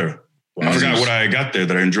a little bit better. I forgot what I got there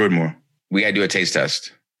that I enjoyed more. We got to do a taste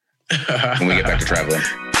test when we get back to traveling.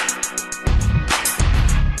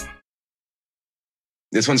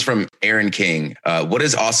 This one's from Aaron King. What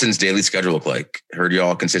does Austin's daily schedule look like? Heard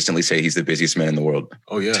y'all consistently say he's the busiest man in the world.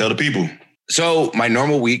 Oh, yeah. Tell the people. So my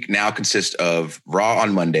normal week now consists of Raw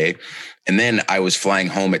on Monday. And then I was flying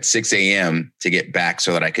home at 6 a.m. to get back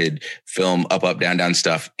so that I could film up, down, down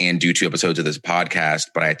stuff and do 2 episodes of this podcast.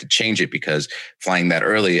 But I had to change it because flying that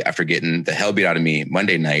early after getting the hell beat out of me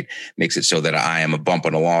Monday night makes it so that I am a bump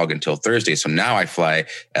on a log until Thursday. So now I fly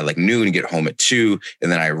at like noon and get home at 2.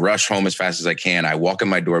 And then I rush home as fast as I can. I walk in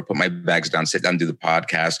my door, put my bags down, sit down, do the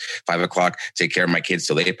podcast, 5 o'clock, take care of my kids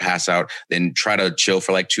till they pass out, then try to chill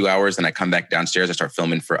for like 2 hours. Then I come back downstairs. I start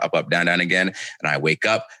filming for up, down, down again. And I wake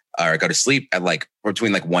up. Or I go to sleep at like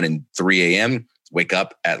between like 1 and 3 a.m., wake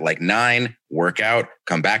up at like 9, work out,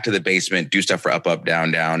 come back to the basement, do stuff for up,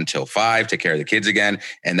 down, down till 5, take care of the kids again.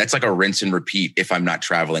 And that's like a rinse and repeat if I'm not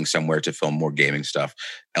traveling somewhere to film more gaming stuff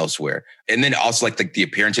elsewhere. And then also like the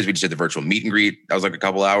appearances, we just did the virtual meet and greet. That was like a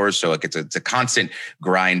couple hours. So like it's a constant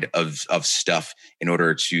grind of stuff in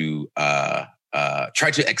order to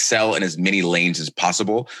try to excel in as many lanes as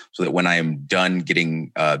possible so that when I am done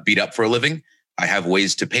getting beat up for a living, I have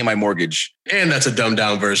ways to pay my mortgage. And that's a dumbed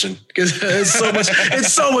down version because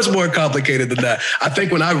it's so much more complicated than that. I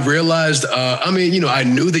think when I realized, I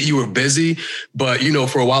knew that you were busy, but,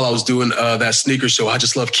 for a while I was doing that sneaker show, I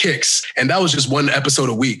Just Love Kicks. And that was just one episode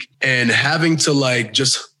a week. And having to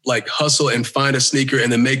just hustle and find a sneaker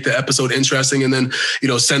and then make the episode interesting and then,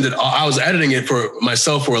 send it. I was editing it for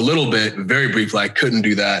myself for a little bit, very briefly. I couldn't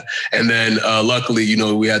do that. And then luckily,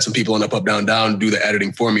 we had some people on Up, Down, Down do the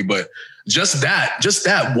editing for me. But just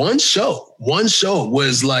that one show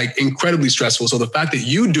was incredibly stressful. So the fact that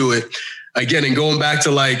you do it again, and going back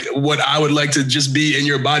to what I would like to just be in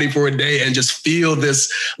your body for a day and just feel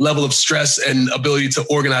this level of stress and ability to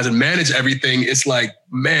organize and manage everything. It's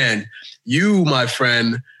man, you, my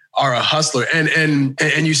friend, are a hustler and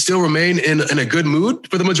you still remain in a good mood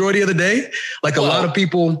for the majority of the day. A lot of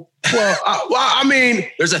people.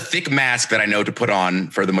 There's a thick mask that I know to put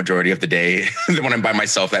on for the majority of the day. When I'm by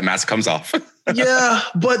myself, that mask comes off. Yeah,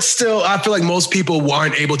 but still, I feel like most people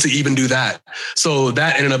aren't able to even do that. So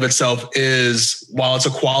that in and of itself is, while it's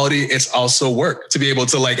a quality, it's also work to be able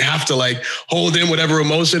to have to hold in whatever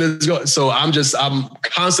emotion is going. So I'm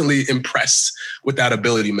constantly impressed with that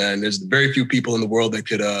ability, man. There's very few people in the world that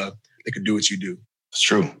could do what you do. It's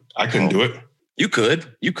true. I couldn't do it. You could.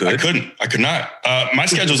 I couldn't. I could not. My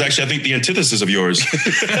schedule is actually, I think, the antithesis of yours.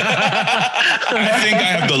 I think I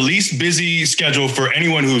have the least busy schedule for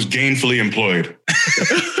anyone who's gainfully employed.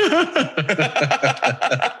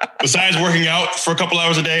 Besides working out for a couple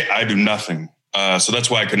hours a day, I do nothing. So that's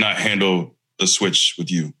why I could not handle the switch with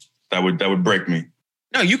you. That would break me.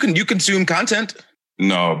 No, you consume content.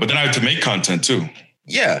 No, but then I have to make content too.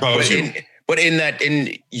 Yeah. But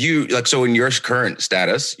in your current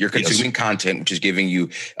status, you're consuming content, which is giving you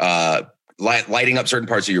lighting up certain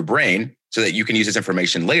parts of your brain so that you can use this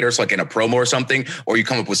information later. So in a promo or something, or you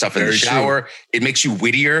come up with stuff in the shower, it makes you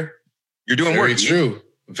wittier. You're doing work.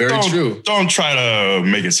 Very true. Don't try to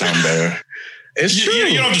make it sound better. It's true.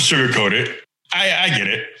 You don't have to sugarcoat it. I get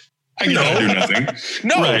it. I do nothing.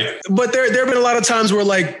 No, right. But there have been a lot of times where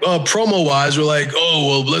promo wise, we're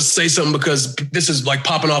let's say something because this is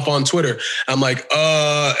popping off on Twitter. I'm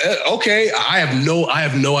okay. I have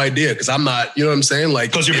no idea because I'm not, you know what I'm saying?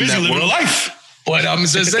 Because you're busy living a life. But I'm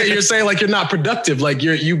just saying, you're saying you're not productive.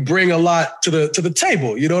 You bring a lot to the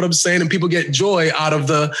table. You know what I'm saying? And people get joy out of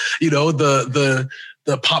the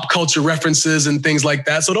pop culture references and things like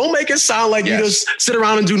that. So don't make it sound like you just sit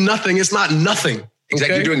around and do nothing. It's not nothing.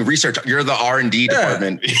 Exactly. You're doing research. You're the R&D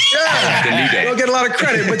department. Yeah. The New Day. You don't get a lot of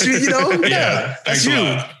credit, but you know. That's you.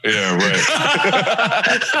 Yeah, right.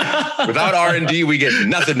 Without R&D, we get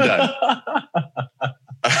nothing done.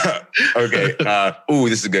 Okay.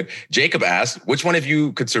 This is good. Jacob asked, which one of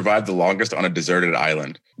you could survive the longest on a deserted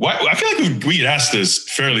island? Why? I feel like we ask this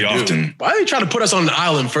fairly often. Why are you trying to put us on an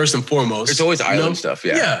island first and foremost? It's always island stuff.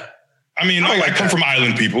 Yeah. Yeah. I mean, I come from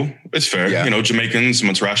island people. It's fair. Yeah. Jamaicans,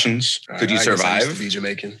 Montserratians. Could you survive? I used to be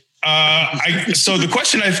Jamaican. So the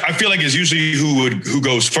question I feel like is usually who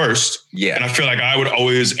goes first. Yeah. And I feel like I would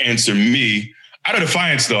always answer me. Out of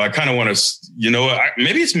defiance, though, I kind of want to,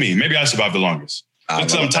 maybe it's me. Maybe I survive the longest. I'm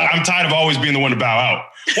tired of always being the one to bow out.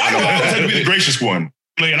 Why do I always have to be the gracious one?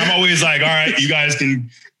 And I'm always all right, you guys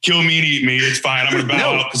can kill me and eat me. It's fine. I'm going to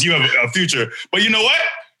bow out because you have a future. But you know what?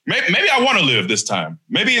 Maybe I want to live this time.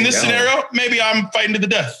 Maybe in this scenario, maybe I'm fighting to the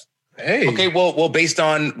death. Hey. Okay, well, based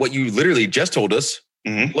on what you literally just told us,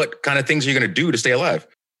 what kind of things are you going to do to stay alive?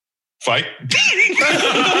 Fight.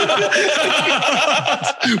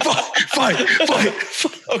 Fight.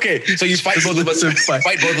 Okay, so you fight both of us.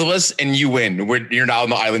 Fight both of us, and you win. You're now on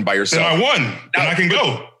the island by yourself. Then I won. Then I can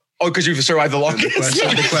go. Oh, because you've survived the longest.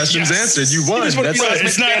 The question's answered. You won. It's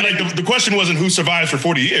not like the question wasn't who survives for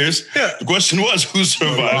 40 years. Yeah. The question was who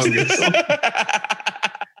survives.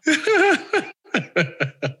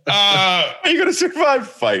 Are you going to survive?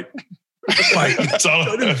 Fight. So,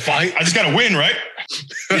 fight. I just got to win, right?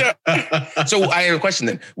 Yeah. So I have a question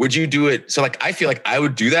then. Would you do it? So I feel like I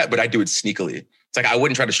would do that, but I'd do it sneakily. It's I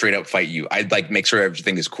wouldn't try to straight up fight you. I'd make sure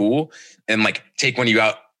everything is cool and take one of you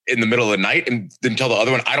out in the middle of the night and then tell the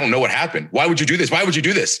other one, I don't know what happened. Why would you do this? Why would you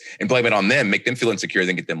do this? And blame it on them, make them feel insecure,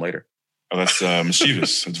 then get them later. Oh, that's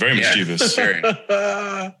mischievous. It's very mischievous.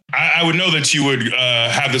 I would know that you would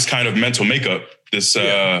have this kind of mental makeup, this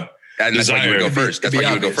and that's why you would go first. That's why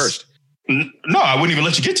you would go first. No, I wouldn't even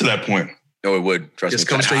let you get to that point. No, it would.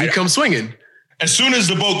 Trust me. You come swinging. As soon as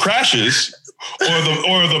the boat crashes,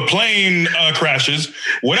 or the plane crashes,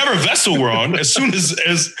 whatever vessel we're on, as soon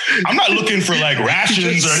as I'm not looking for like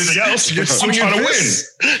rations or anything else. I'm trying to win.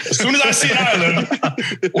 As soon as I see an island,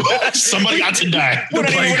 somebody got to die. The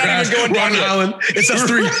plane crash, wrong island. It's us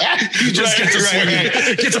three. You just get to swing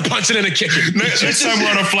it. Get to punch it and a kick it. Next time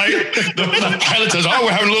we're on a flight, the pilot says, "Oh,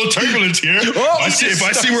 we're having a little turbulence here." If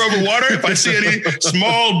I see we're over water, if I see any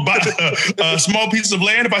small pieces of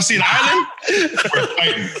land, if I see an island, we're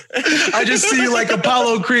fighting. I just see you like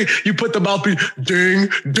Apollo Creed. You put the mouthpiece, ding,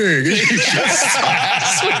 ding.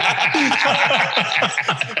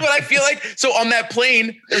 But I feel like, so on that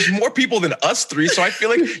plane, there's more people than us three. So I feel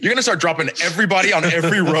like you're going to start dropping everybody on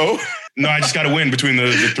every row. No, I just got to win between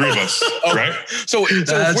the three of us, right? So if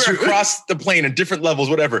we're across the plane at different levels,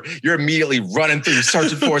 whatever, you're immediately running through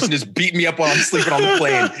Sergeant Force and just beat me up while I'm sleeping on the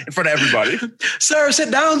plane in front of everybody. Sir,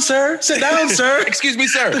 sit down, sir. Sit down, sir. Excuse me,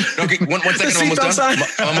 sir. Okay, one second, I'm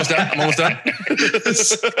almost done. I'm almost done.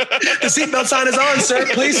 The seatbelt sign is on, sir.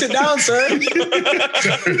 Please sit down, sir.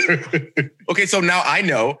 Okay, so now I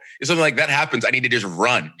know if something like that happens, I need to just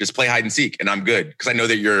run, just play hide and seek, and I'm good because I know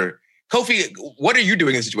that you're Kofi. What are you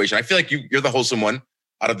doing in this situation? I feel like you're the wholesome one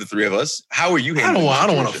out of the three of us. How are you handling? I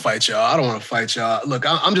don't want to fight y'all. Look,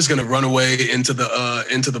 I'm just gonna run away into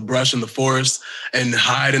the brush in the forest and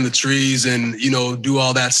hide in the trees and do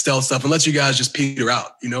all that stealth stuff and let you guys just peter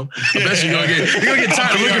out. Eventually you're gonna get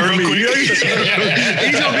tired of looking for me.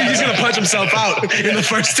 He's gonna punch himself out in the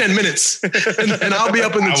first 10 minutes, and I'll be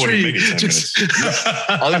up in the tree.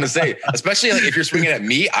 I was gonna say, especially like if you're swinging at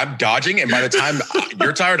me, I'm dodging, and by the time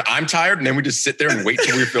you're tired, I'm tired, and then we just sit there and wait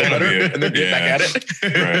till we feel better, and then get back at it.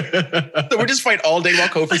 Right. So we just fight all day while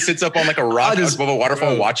Kofi sits up on like a rock above a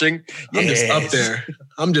waterfall watching.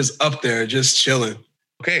 I'm just up there, just chilling.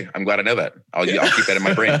 Okay, I'm glad I know that. I'll keep that in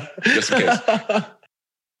my brain just in case.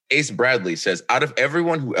 Ace Bradley says, out of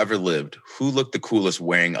everyone who ever lived, who looked the coolest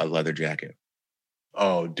wearing a leather jacket?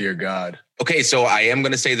 Oh, dear God. Okay, so I am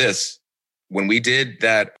going to say this. When we did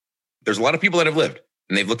that, there's a lot of people that have lived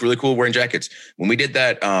and they've looked really cool wearing jackets. When we did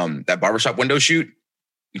that barbershop window shoot,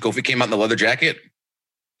 and Kofi came out in the leather jacket,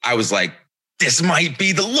 I was like, this might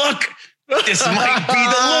be the look. This might be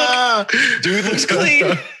the look. Dude looks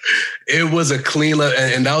clean. It was a clean look,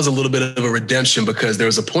 and that was a little bit of a redemption because there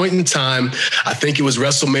was a point in time, I think it was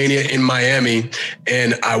WrestleMania in Miami,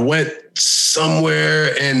 and I went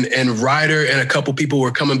somewhere and Ryder and a couple people were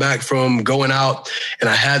coming back from going out, and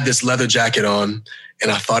I had this leather jacket on, and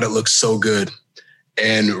I thought it looked so good.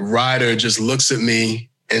 And Ryder just looks at me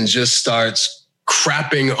and just starts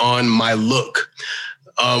crapping on my look.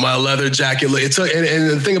 My leather jacket. It took, and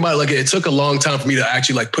the thing about it, it took a long time for me to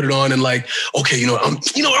actually put it on and okay, I'm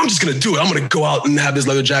just gonna do it. I'm gonna go out and have this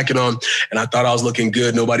leather jacket on. And I thought I was looking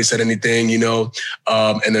good. Nobody said anything,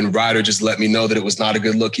 And then Ryder just let me know that it was not a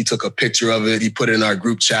good look. He took a picture of it. He put it in our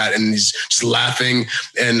group chat, and he's just laughing.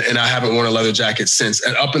 And I haven't worn a leather jacket since.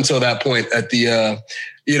 And up until that point at the, at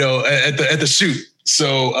the shoot.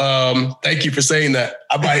 So thank you for saying that.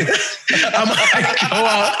 I might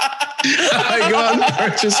go out and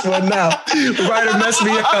purchase one now. Ryder messed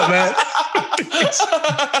me up, man.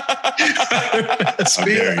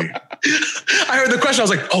 I heard the question. I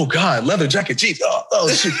was like, oh God, leather jacket. Jeez. Oh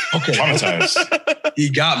shoot. Okay. Traumatized. He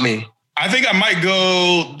got me. I think I might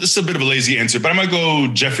go, this is a bit of a lazy answer, but I might go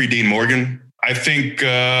Jeffrey Dean Morgan. I think,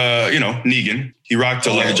 Negan. He rocked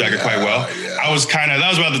a leather jacket quite well. Yeah. That was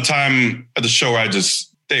about the time at the show where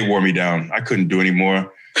they wore me down. I couldn't do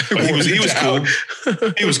anymore. But he was cool.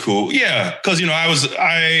 He was cool. Yeah. Cause I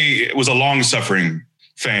was a long suffering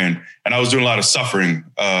fan and I was doing a lot of suffering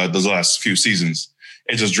those last few seasons.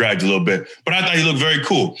 It just dragged a little bit, but I thought he looked very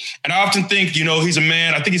cool. And I often think, he's a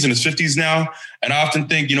man, I think he's in his 50s now. And I often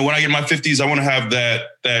think, when I get in my 50s, I want to have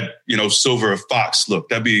that silver fox look.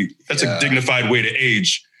 That's a dignified way to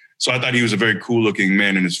age. So I thought he was a very cool looking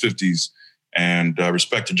man in his 50s, and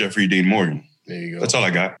respect to Jeffrey Dean Morgan. There you go. That's all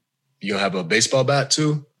I got. You gonna have a baseball bat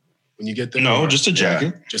too when you get there? No, just a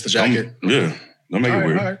jacket. Yeah, just a jacket. Yeah. Don't make it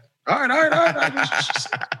weird. All right.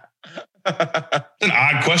 It's an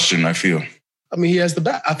odd question, I feel. I mean, he has the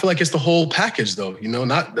bat. I feel like it's the whole package though,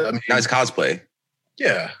 nice cosplay.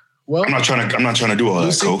 Yeah. Well, I'm not trying to do all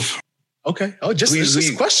that, Kof. Okay. Oh, just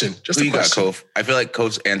a question. Just a question. Got, Kof? I feel like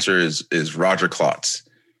Kof's answer is Roger Klotz.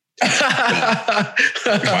 Wow,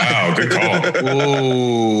 good call.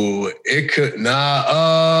 Oh, it could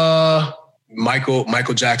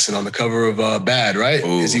Michael Jackson on the cover of Bad, right?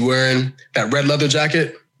 Ooh. Is he wearing that red leather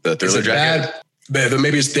jacket? The Thriller jacket? Bad? But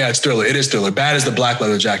maybe it's Thriller. It is Thriller. Bad is the black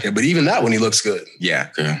leather jacket, but even that one, he looks good. Yeah.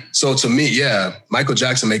 So to me, Michael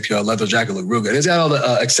Jackson makes your leather jacket look real good. It's got all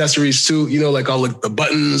the accessories too, like all the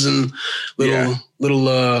buttons and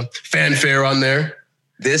little fanfare on there.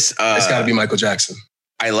 It's got to be Michael Jackson.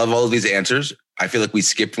 I love all of these answers. I feel like we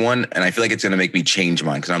skipped one, and I feel like it's going to make me change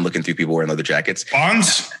mine because I'm looking through people wearing leather jackets.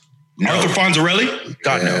 Fonz? No. Arthur Fonzarelli?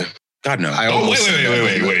 God, no. God, no.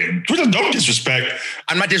 Wait. Don't disrespect.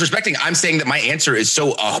 I'm not disrespecting. I'm saying that my answer is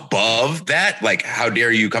so above that. Like, how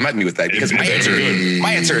dare you come at me with that? Because my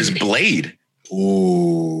answer is Blade.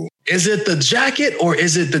 Ooh. Is it the jacket or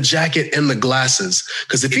is it the jacket and the glasses?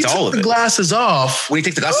 Because if he took the glasses off. When he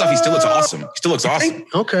takes the glasses off, he still looks awesome. He still looks awesome.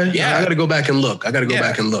 Okay. Yeah. I got to go back and look.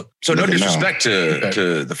 So no disrespect to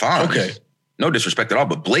the Fonz. Okay. No disrespect at all.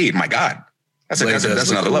 But Blade, my God. That's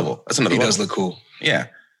another level. That's another level. He does look cool. Yeah.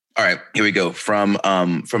 All right. Here we go. From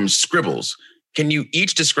Scribbles. Can you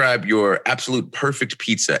each describe your absolute perfect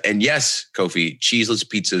pizza? And yes, Kofi, cheeseless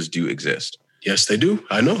pizzas do exist. Yes, they do.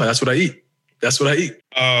 I know. That's what I eat.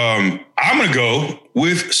 I'm going to go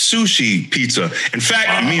with sushi pizza. In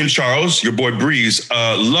fact, me and Charles, your boy Breeze,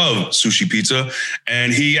 love sushi pizza.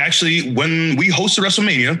 And he actually, when we hosted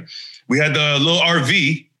WrestleMania, we had the little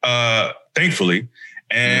RV, thankfully.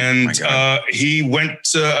 And he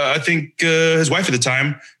went, I think his wife at the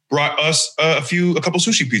time brought us a couple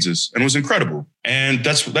sushi pizzas, and it was incredible. And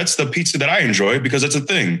that's the pizza that I enjoy because that's a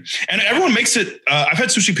thing. And everyone makes it. I've had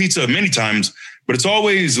sushi pizza many times, but it's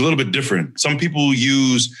always a little bit different. Some people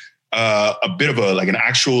use a bit of an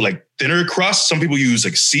actual thinner crust. Some people use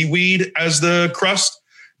seaweed as the crust,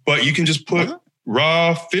 but you can just put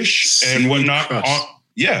raw fish and whatnot on.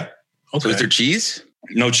 Yeah. Okay. So is there cheese?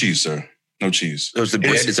 No cheese, sir. No cheese. So is the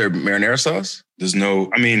bread? Is there marinara sauce? There's no.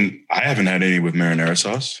 I mean, I haven't had any with marinara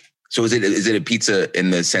sauce. So is it a pizza in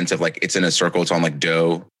the sense of it's in a circle? It's on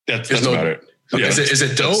dough. That's about it. Okay. Yeah. Is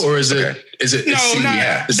it dough or is it? Is it? No, not.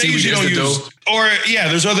 Yeah. The seaweed is the dough. Or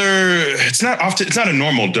there's other. It's not often. It's not a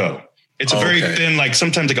normal dough. It's a very thin,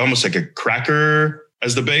 sometimes almost like a cracker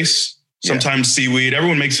as the base. Sometimes seaweed.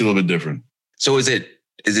 Everyone makes it a little bit different. So is it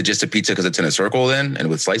just a pizza because it's in a circle then and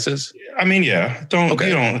with slices? I mean, yeah. Don't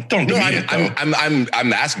demean it.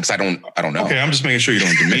 I'm asking because I don't know. Okay, I'm just making sure you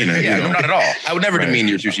don't demean it. Yeah, no, not at all. I would never demean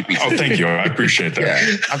your sushi pizza. Oh, thank you. I appreciate that.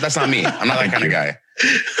 Yeah, that's not me. I'm not that kind of guy.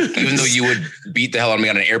 Even though you would beat the hell out of me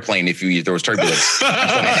on an airplane if there was turbulence.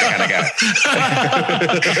 I'm not that kind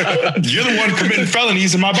of guy. You're the one committing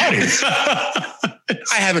felonies in my body.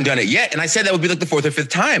 I haven't done it yet. And I said that would be the fourth or fifth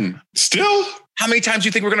time. Still? How many times do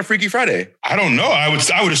you think we're going to Freaky Friday? I don't know. I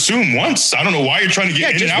would assume once. I don't know why you're trying to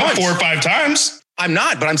get in and out 4 or 5 times. I'm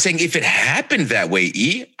not, but I'm saying if it happened that way,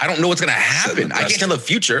 E, I don't know what's going to happen. I can't tell the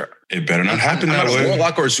future. It better not happen that way. I'm not a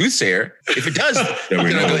warlock or a soothsayer. If it does,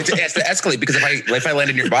 it has to escalate because if I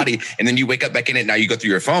land in your body and then you wake up back in it, now you go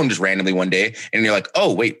through your phone just randomly one day and you're like,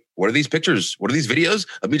 oh, wait, what are these pictures? What are these videos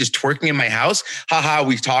of me just twerking in my house? Haha,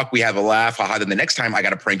 we talk, we have a laugh. Haha, then the next time I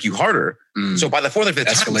got to prank you harder. So by the fourth or fifth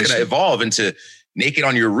time, it's going to evolve into naked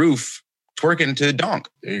on your roof, twerking to donk.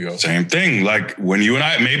 There you go. Same thing. Like when you and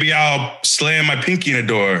I, maybe I'll slam my pinky in the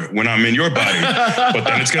door when I'm in your body, but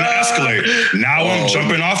then it's going to escalate. Now I'm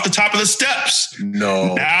jumping off the top of the steps.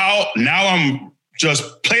 No. Now I'm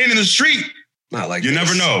just playing in the street. Not like you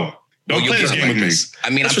never know. Don't play this game with me. I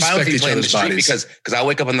mean, I'm fine with you playing in the street because I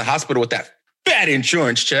wake up in the hospital with that bad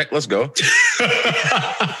insurance check. Let's go. So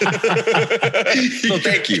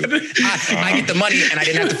thank you. I get the money and I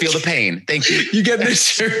didn't have to feel the pain. Thank you. You get the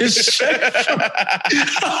insurance check.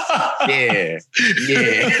 Yeah.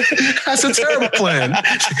 That's a terrible plan.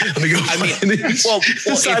 Let me go. I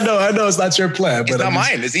know it's not your plan, but it's not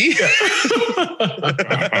mine. Is he? You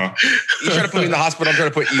trying to put me in the hospital? I'm trying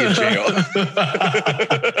to put E in jail.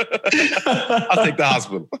 I'll take the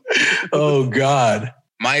hospital. Oh God.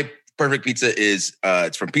 My perfect pizza is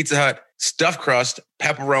it's from Pizza Hut, stuffed crust,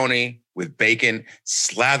 pepperoni with bacon,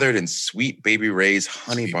 slathered in sweet Baby Ray's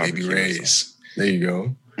honey barbecue. Baby Ray's. There you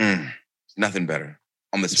go. Nothing better.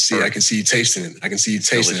 On this. I can see you tasting it.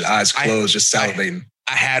 Delicious. Eyes closed, just salivating.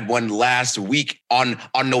 I had one last week on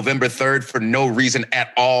November 3rd for no reason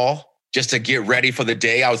at all, just to get ready for the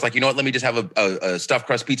day. I was like, you know what? Let me just have a stuffed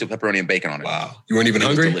crust pizza with pepperoni and bacon on it. Wow. You weren't even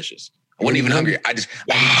hungry? Delicious. I wasn't even hungry. I needed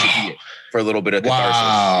to eat it for a little bit of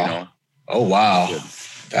catharsis, Oh, wow.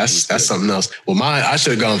 That's something else. Well, I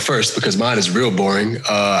should have gone first because mine is real boring.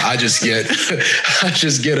 I just get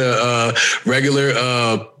a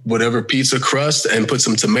regular whatever pizza crust and put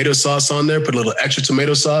some tomato sauce on there, put a little extra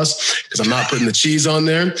tomato sauce because I'm not putting the cheese on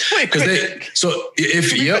there.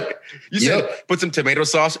 You said put some tomato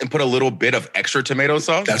sauce and put a little bit of extra tomato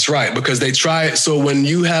sauce? That's right, because they try. So when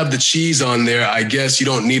you have the cheese on there, I guess you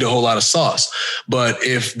don't need a whole lot of sauce. But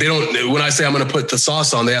if they don't, when I say I'm going to put the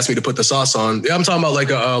sauce on, they ask me to put the sauce on. I'm talking about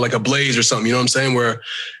like a Blaze or something, you know what I'm saying? Where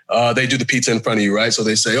they do the pizza in front of you, right? So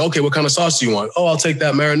they say, okay, what kind of sauce do you want? Oh, I'll take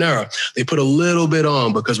that marinara. They put a little bit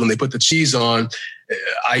on because when they put the cheese on,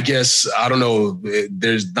 I guess, I don't know,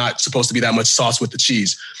 there's not supposed to be that much sauce with the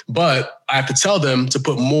cheese. But I have to tell them to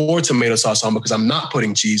put more tomato sauce on because I'm not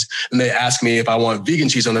putting cheese. And they ask me if I want vegan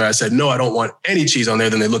cheese on there. I said, no, I don't want any cheese on there.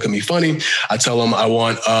 Then they look at me funny. I tell them I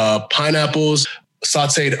want pineapples,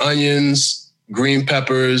 sauteed onions, green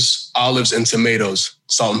peppers, olives, and tomatoes,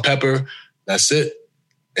 salt and pepper. That's it.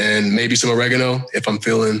 And maybe some oregano if I'm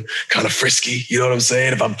feeling kind of frisky. You know what I'm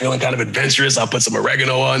saying? If I'm feeling kind of adventurous, I'll put some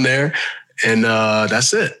oregano on there. And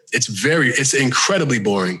that's it. It's incredibly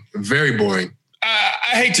boring, very boring.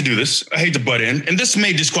 I hate to do this. I hate to butt in. And this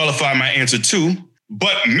may disqualify my answer too.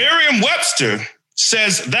 But Merriam-Webster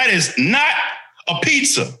says that is not a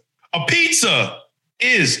pizza. A pizza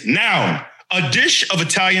is, noun, a dish of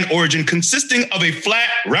Italian origin consisting of a flat,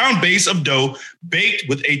 round base of dough baked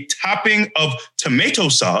with a topping of tomato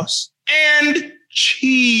sauce and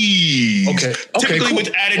cheese. Okay. Typically cool.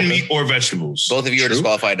 with added meat or vegetables. Both of you are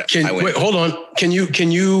disqualified. Wait, hold on. Can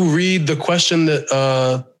you read the question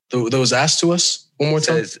that was asked to us one more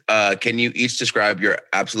time? It says, can you each describe your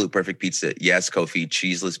absolute perfect pizza? Yes, Kofi,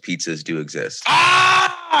 cheeseless pizzas do exist.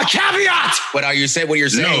 Caveat! But are you saying what you're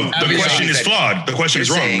saying? No, the question is flawed. The question is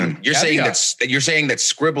wrong. Then. You're saying that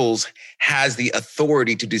Scribbles has the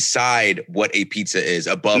authority to decide what a pizza is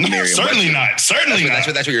above Merriam-Webster. Certainly not. Certainly not.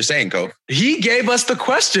 That's what you're saying, Ko. He gave us the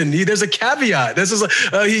question. There's a caveat. This is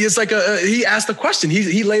he asked the question.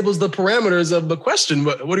 He labels the parameters of the question.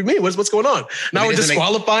 What do you mean? What's going on? Now we're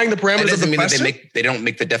disqualifying the parameters of the question. They don't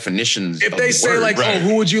make the definitions. If they say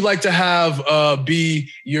who would you like to have be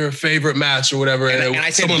your favorite match or whatever, and I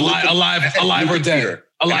said alive or dead.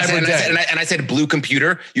 And I said blue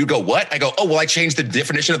computer. You go, what? I go, oh, well, I changed the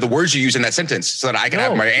definition of the words you use in that sentence so that I can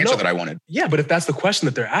have my answer that I wanted. Yeah, but if that's the question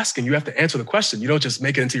that they're asking, you have to answer the question. You don't just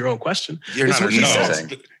make it into your own question. You're not what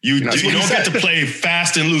saying. You don't get to play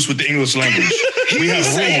fast and loose with the English language. We have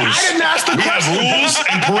rules. I didn't ask the question. We have rules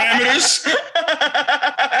and parameters.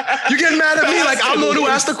 You get mad at me like I'm the one who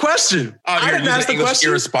asked the question. I didn't ask the question.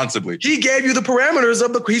 Irresponsibly. He gave you the parameters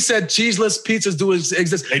of he said cheeseless pizzas do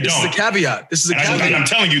exist. They don't. This is a caveat. I'm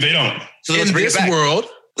telling you, they don't. So let's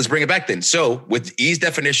bring it back then. So with E's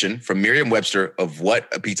definition from Merriam-Webster of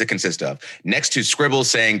what a pizza consists of, next to Scribble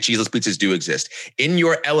saying cheeseless pizzas do exist, in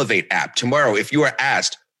your Elevate app tomorrow, if you are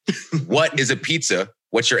asked, what is a pizza,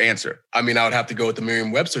 what's your answer? I mean, I would have to go with the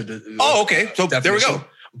Merriam-Webster. Okay. So there we go.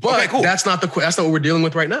 But okay, cool. That's not what we're dealing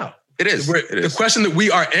with right now. It is. The question that we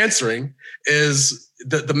are answering is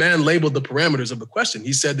the man labeled the parameters of the question.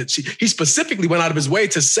 He said that he specifically went out of his way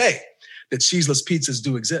to say that cheeseless pizzas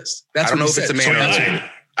do exist. I don't know if it's a man or a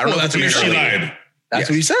I don't know if it's a man or a lied. That's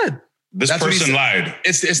what he said. This person lied.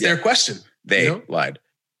 It's their question. They lied.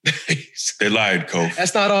 They lied, Kof.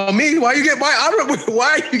 That's not on me. Why are you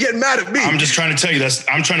getting mad at me? I'm just trying to tell you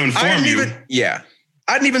I'm trying to inform you.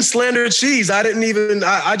 I didn't even slander cheese. I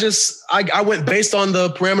went based on the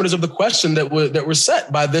parameters of the question that were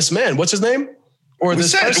set by this man. What's his name? Or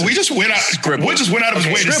this person? We just went out of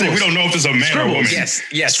his way to say we don't know if it's a man or a woman.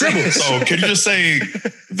 Yes. Scribbles. So can you just say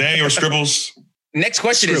they or Scribbles? Next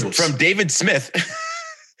question is from David Smith.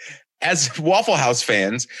 As Waffle House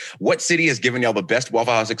fans, what city has given y'all the best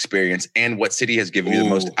Waffle House experience, and what city has given you the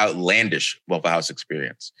most outlandish Waffle House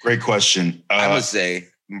experience? Great question. I would say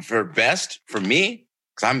for me,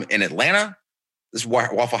 because I'm in Atlanta, this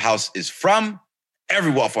Waffle House is from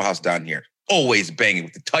every Waffle House down here. Always banging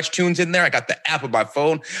with the touch tunes in there. I got the app on my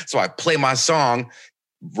phone, so I play my song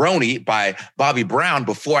Roni by Bobby Brown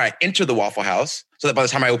before I enter the Waffle House, so that by the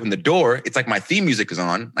time I open the door, it's like my theme music is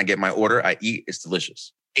on. I get my order, I eat, it's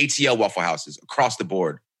delicious. ATL Waffle Houses across the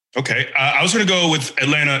board. Okay, I was going to go with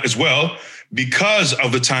Atlanta as well because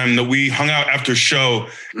of the time that we hung out after show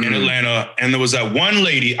in Atlanta, and there was that one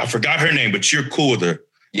lady, I forgot her name, but you're cool with her.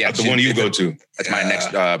 Yeah, the one you go to. That's my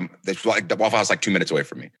next. That's like the Waffle House, like 2 minutes away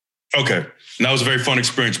from me. Okay, and that was a very fun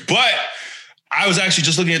experience. But I was actually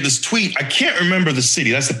just looking at this tweet. I can't remember the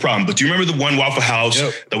city. That's the problem. But do you remember the one Waffle House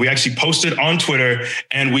that we actually posted on Twitter?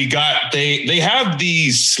 And we got they have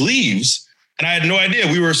these sleeves, and I had no idea.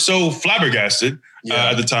 We were so flabbergasted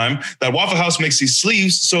at the time that Waffle House makes these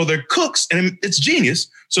sleeves so their cooks, and it's genius,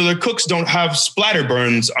 so their cooks don't have splatter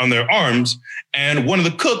burns on their arms. And one of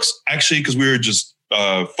the cooks, actually, because we were just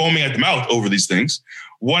foaming at the mouth over these things.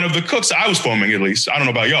 One of the cooks, I was foaming at least. I don't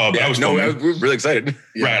know about y'all, but I was foaming. I was really excited.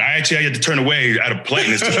 Yeah. Right. I actually had to turn away out of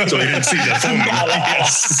politeness so you didn't see that foaming.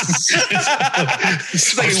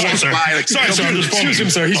 Sorry, sir. I'm just foaming. Excuse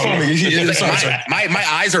him, sir. He's foaming. Sorry. My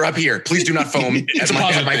eyes are up here. Please do not foam. It's a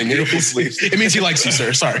positive thing. Beautiful sleeves. It means he likes you,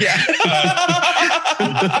 sir. Sorry. Yeah.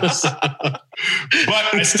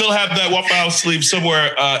 But I still have that Waffle House sleeve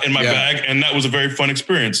somewhere in my bag, and that was a very fun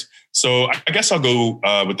experience. So I guess I'll go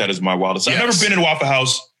with that as my wildest. Yes. I've never been in Waffle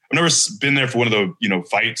House. I've never been there for one of the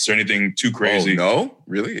fights or anything too crazy. Oh, no?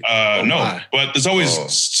 Really? No. My. But there's always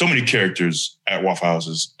so many characters at Waffle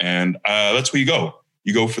Houses, and that's where you go.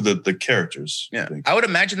 You go for the characters. Yeah, I would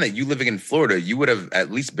imagine that you living in Florida, you would have at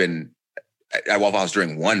least been at Waffle House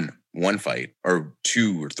during one fight or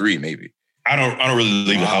two or three, maybe. I don't really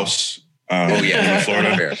leave the house. In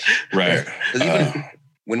Florida, fair. Right? Even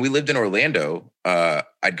when we lived in Orlando,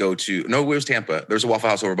 I'd go to it was Tampa. There was a Waffle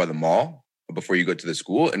House over by the mall before you go to the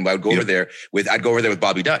school, and I would go over there with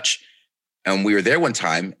Bobby Dutch, and we were there one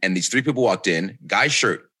time, and these three people walked in, guy's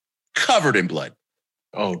shirt covered in blood.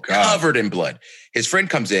 Oh God, covered in blood. His friend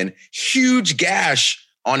comes in, huge gash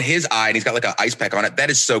on his eye, and he's got like an ice pack on it that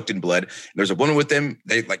is soaked in blood. And there's a woman with them.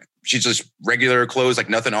 She's just regular clothes, like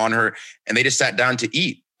nothing on her, and they just sat down to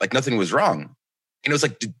eat, like nothing was wrong. And it was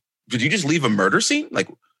like, did you just leave a murder scene? Like,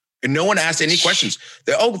 and no one asked any questions.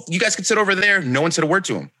 You guys can sit over there. No one said a word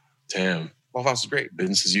to him. Damn. Waffle House is great.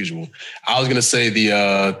 Business as usual. I was going to say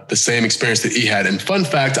the same experience that he had. And fun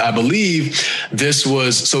fact, I believe it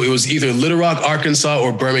was either Little Rock, Arkansas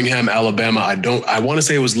or Birmingham, Alabama. I want to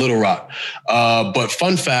say it was Little Rock. But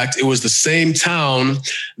fun fact, it was the same town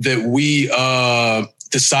that we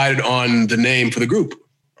decided on the name for the group.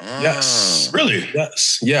 Yes. Really?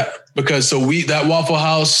 Yes. Yeah. Because that Waffle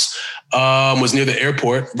House was near the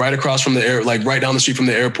airport, right across from right down the street from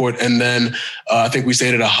the airport. And then I think we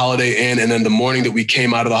stayed at a Holiday Inn. And then the morning that we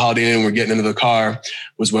came out of the Holiday Inn and we're getting into the car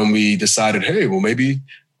was when we decided, hey, well, maybe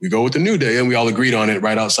we go with the New Day. And we all agreed on it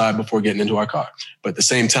right outside before getting into our car. But the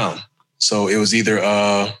same town. So it was either,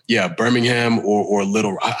 Birmingham or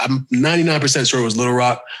Little Rock. I'm 99% sure it was Little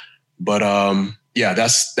Rock. But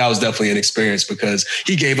that was definitely an experience because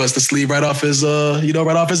he gave us the sleeve right off his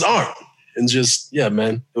arm. And just,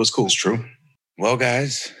 man, it was cool. It's true. Well,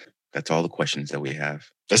 guys, that's all the questions that we have.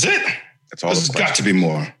 That's it? That's all. There's got to be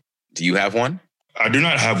more. Do you have one? I do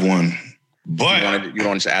not have one. But you don't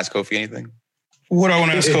want to ask Kofi anything? What do I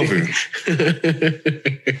want to ask Kofi?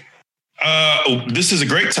 This is a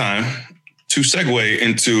great time to segue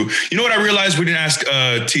into, you know what I realized? We didn't ask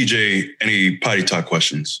TJ any potty talk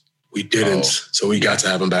questions. We didn't. So we got to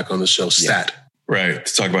have him back on the show. Stat. Right.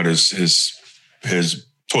 To talk about his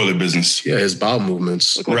toilet business. Yeah, his bowel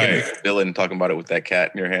movements. Look like a villain talking about it with that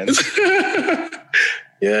cat in your hands.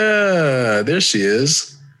 Yeah, there she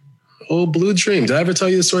is. Oh, Blue Dream. Did I ever tell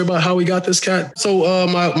you the story about how we got this cat? So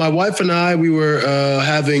my wife and I, we were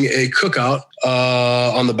having a cookout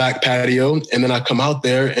on the back patio. And then I come out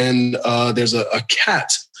there and there's a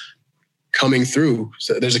cat coming through.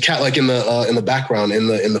 So there's a cat like in the background in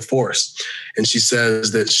the forest. And she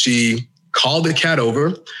says that she called the cat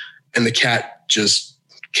over and the cat just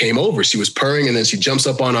came over. She was purring and then she jumps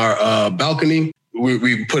up on our balcony.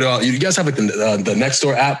 We put it on. You guys have like the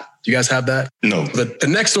Nextdoor app? Do you guys have that? No. The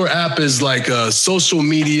Nextdoor app is like a social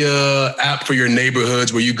media app for your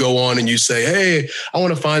neighborhoods where you go on and you say, hey, I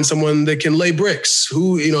want to find someone that can lay bricks.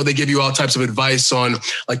 They give you all types of advice on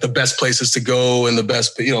like the best places to go and the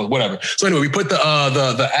best, whatever. So anyway, we put the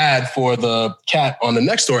ad for the cat on the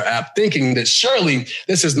Nextdoor app thinking that surely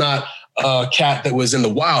this is not a cat that was in the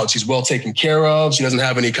wild. She's well taken care of. She doesn't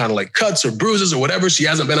have any kind of like cuts or bruises or whatever. She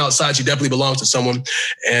hasn't been outside. She definitely belongs to someone.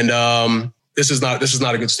 And this is not a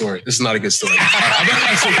good story. This is not a good story.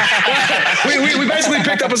 we basically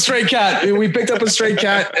picked up a stray cat. We picked up a stray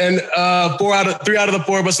cat, and 3 out of the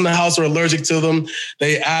 4 of us in the house are allergic to them.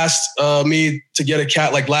 They asked me to get a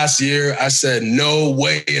cat like last year. I said, no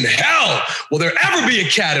way in hell will there ever be a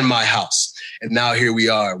cat in my house. And now here we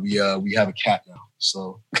are. We have a cat now.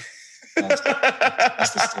 So.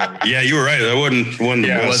 That's the story. Yeah, you were right. That wasn't the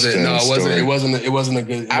best. It wasn't a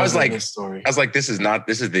good. I was like, story. I was like, this is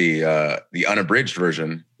the unabridged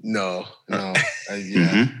version. No. We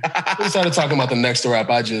started talking about the Nextdoor app.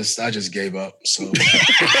 I just gave up. So,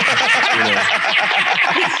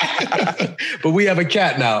 but we have a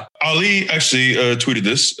cat now. Ali actually tweeted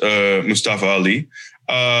this. Mustafa Ali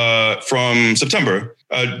from September.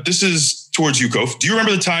 This is towards you, Kof. Do you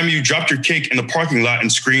remember the time you dropped your cake in the parking lot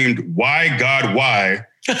and screamed, "Why, God, why?"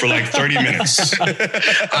 for like 30 minutes.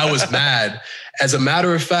 I was mad. As a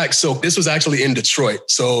matter of fact, so this was actually in Detroit.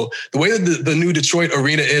 So the way that the new Detroit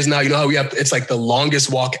arena is now, you know how it's like the longest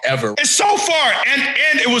walk ever. It's so far,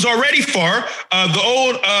 and it was already far. The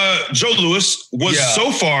old Joe Louis was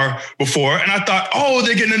so far before, and I thought, oh,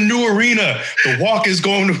 they're getting a new arena. The walk is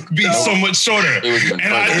going to be so much shorter.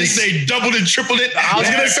 And I think they doubled and tripled it. I was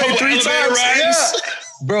going to say 3 times. Yeah.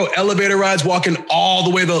 Bro, elevator rides walking all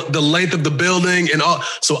the way the length of the building and all.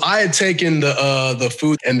 So I had taken the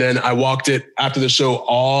food and then I walked it after the show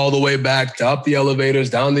all the way back up the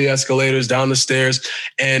elevators, down the escalators, down the stairs.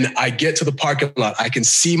 And I get to the parking lot. I can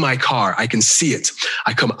see my car. I can see it.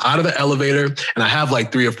 I come out of the elevator and I have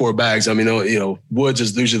like 3 or 4 bags. I mean, you know, Woods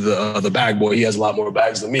is usually the bag boy. He has a lot more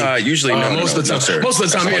bags than me. Usually, most of the time. Most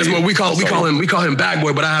of the time, he is. We call him bag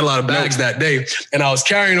boy. But I had a lot of bags that day, and I was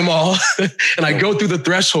carrying them all. And I go through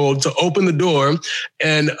the threshold to open the door,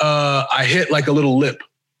 and I hit like a little lip,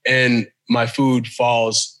 and my food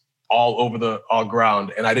falls all over the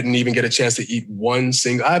ground, and I didn't even get a chance to eat one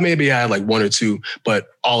single. I maybe had like 1 or 2, but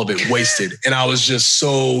all of it wasted. And I was just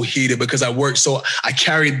so heated because I worked so I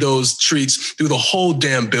carried those treats through the whole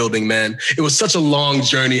damn building, man. It was such a long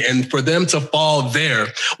journey, and for them to fall there,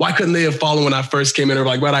 why couldn't they have fallen when I first came in? Or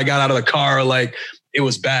like when I got out of the car, like. It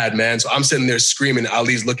was bad, man. So I'm sitting there screaming.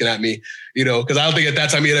 Ali's looking at me, you know, because I don't think at that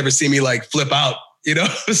time he had ever seen me like flip out, you know.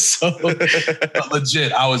 So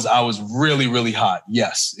legit, I was really, really hot.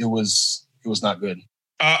 Yes, it was not good.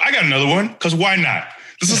 I got another one because why not?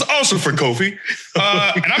 This is also for Kofi,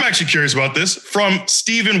 and I'm actually curious about this from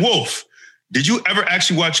Stephen Wolf. Did you ever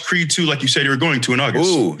actually watch Creed 2 like you said you were going to in August?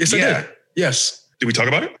 Ooh, yes, I did. Yes. Did we talk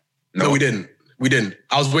about it? No, we didn't.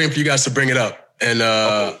 I was waiting for you guys to bring it up, and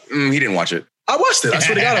he didn't watch it. I watched it. I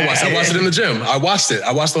swear to God, I watched it. I watched it in the gym. I watched it.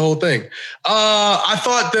 I watched the whole thing. I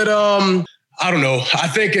thought that, I don't know. I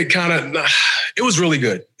think it it was really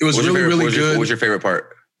good. It was really good. What was your favorite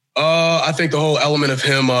part? I think the whole element of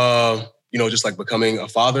him, you know, just like becoming a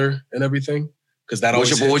father and everything. Because that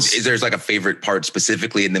always is there's like a favorite part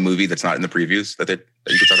specifically in the movie that's not in the previews that you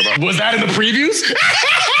could talk about? Was that in the previews?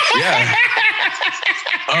 Yeah.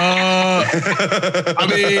 I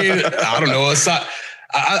mean, I don't know.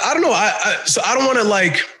 I don't know. So I don't want to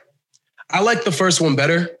I like the first one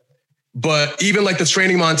better, but even like the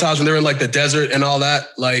training montage when they're in like the desert and all that,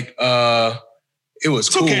 like, it was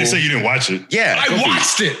cool. It's okay to say you didn't watch it. Yeah. I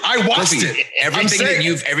watched it.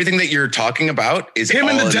 Everything that you're talking about is him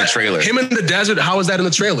all in the trailer. Him in the desert. How is that in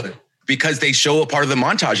the trailer? Because they show a part of the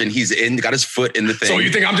montage and he's got his foot in the thing. So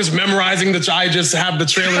you think I'm just memorizing I just have the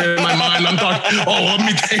trailer in my mind. I'm talking, let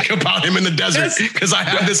me think about him in the desert because I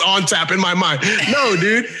have this on tap in my mind. No,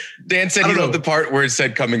 dude. Dan said he loved the part where it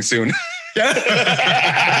said coming soon. Dude.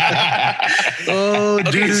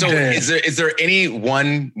 So is there any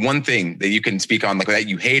one thing that you can speak on like that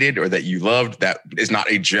you hated or that you loved that is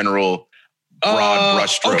not a general broad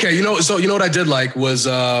brush stroke? Okay, you know what I did like was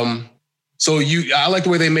I like the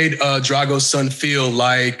way they made Drago's son feel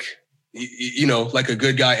like, you know, like a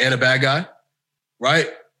good guy and a bad guy, right?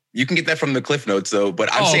 You can get that from the cliff notes though, but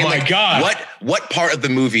I'm saying like, God. what part of the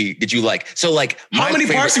movie did you like? So like, how many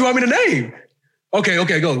parts do you want me to name? Okay,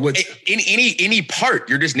 go. In any part,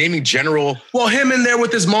 you're just naming general. Well, him in there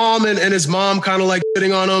with his mom and his mom kind of like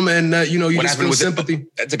sitting on him, and you know, you just feel sympathy.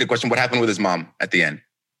 That's a good question. What happened with his mom at the end?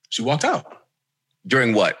 She walked out.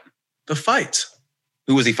 During what? The fight.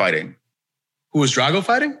 Who was he fighting? Who was Drago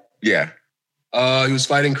fighting? Yeah. He was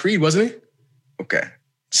fighting Creed, wasn't he? Okay.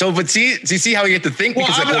 So, but do you see how you have to think? Well,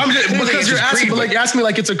 because you're asking, Creed, like, ask me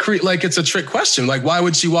like it's a Creed, like it's a trick question. Like, why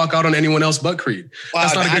would she walk out on anyone else but Creed? Well,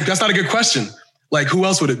 that's not a good question. Like, who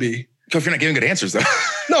else would it be? If you're not giving good answers, though.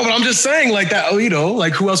 No, but I'm just saying, like that. You know,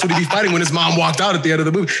 like who else would he be fighting when his mom walked out at the end of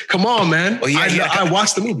the movie? Come on, man. Well, I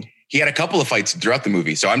watched the movie. He had a couple of fights throughout the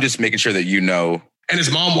movie, so I'm just making sure that you know. And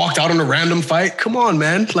his mom walked out on a random fight. Come on,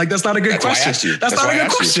 man. Like, that's not a good question. That's not a good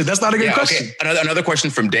question. That's not a good question. Okay. Another question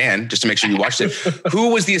from Dan, just to make sure you watched it. Who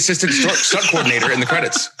was the assistant stunt coordinator in the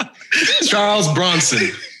credits? Charles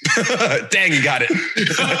Bronson. Dang, you got it.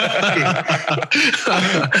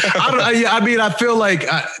 I feel like,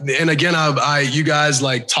 and again, you guys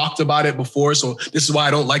like talked about it before. So this is why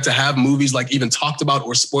I don't like to have movies like even talked about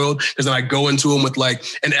or spoiled, because then I go into them with like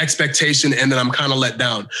an expectation and then I'm kind of let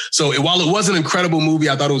down. So while it was an incredible movie,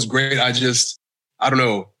 I thought it was great. I don't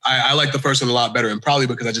know. I like the first one a lot better, and probably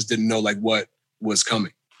because I just didn't know like what was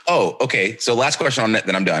coming. Oh, okay. So last question on that,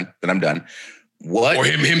 then I'm done. What? Or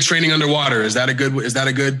him training underwater. Is that a good?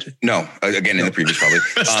 No, again, in the previous probably.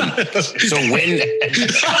 So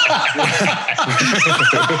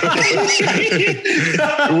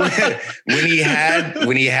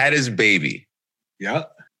when he had his baby. Yeah.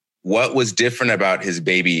 What was different about his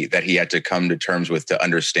baby that he had to come to terms with to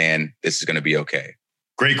understand this is going to be okay?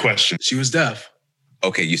 Great question. She was deaf.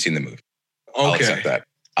 Okay, you've seen the movie. Okay. I'll accept that.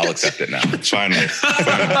 I'll accept it now. Finally.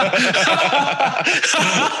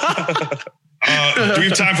 Do we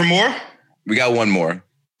have time for more? We got one more.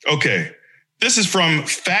 Okay. This is from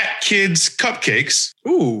Fat Kids Cupcakes.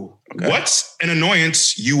 Ooh. Okay. What's an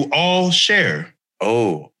annoyance you all share?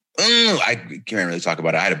 Oh. I can't really talk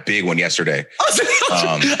about it. I had a big one yesterday. I was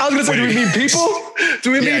going to say, do we mean people?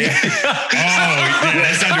 Do we mean?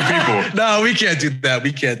 That's not your people. No, we can't do that.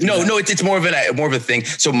 We can't. No, it's more of a thing.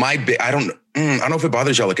 So I don't know if it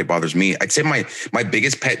bothers y'all like it bothers me. I'd say my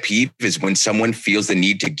biggest pet peeve is when someone feels the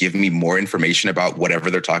need to give me more information about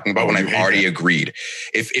whatever they're talking about when I've already agreed.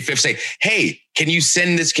 If say, hey, can you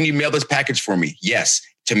send this? Can you mail this package for me? Yes.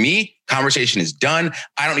 To me, conversation is done.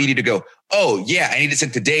 I don't need you to go, oh yeah, I need it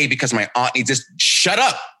sent today because my aunt needs this. Shut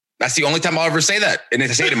up. That's the only time I'll ever say that. And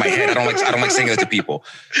if I say it in my head, I don't like saying that to people.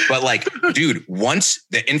 But like, dude, once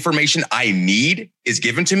the information I need is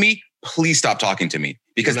given to me, please stop talking to me.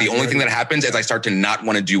 Because the only thing that happens is I start to not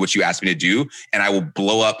want to do what you asked me to do. And I will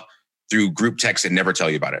blow up through group text and never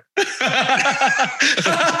tell you about it.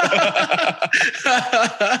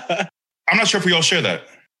 I'm not sure if we all share that.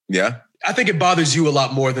 Yeah. I think it bothers you a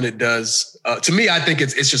lot more than it does. To me, I think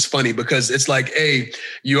it's just funny because it's like, hey,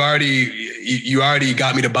 you already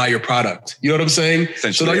got me to buy your product. You know what I'm saying? So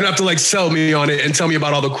you don't have to like sell me on it and tell me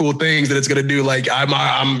about all the cool things that it's gonna do. Like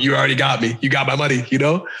you already got me. You got my money. You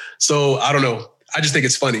know. So I don't know. I just think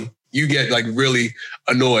it's funny. You get like really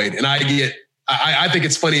annoyed, and I think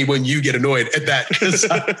it's funny when you get annoyed at that because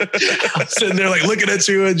I'm sitting there like looking at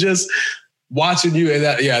you and just watching you, and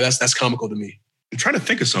that's comical to me. I'm trying to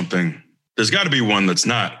think of something. There's got to be one that's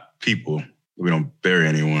not people. We don't bury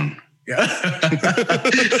anyone. Yeah.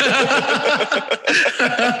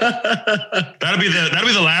 That'll be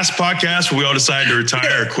the last podcast where we all decide to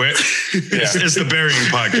retire or quit. It's the burying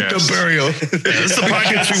podcast. The burial. This is the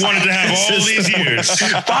podcast we wanted to have all these years.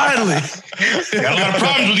 Finally. Got a lot of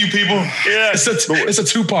problems with you people. Yeah. It's a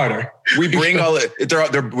two-parter. We bring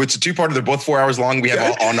it's a two-parter. They're both 4 hours long. We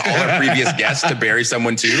have all our previous guests to bury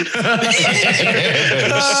someone too.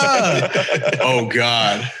 Oh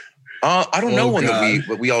God. I don't know one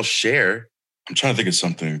that we all share. I'm trying to think of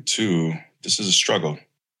something too. This is a struggle.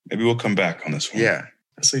 Maybe we'll come back on this one. Yeah.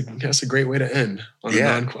 That's a great way to end. On a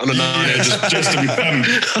non just to be fun.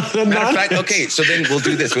 Matter of fact, okay, so then we'll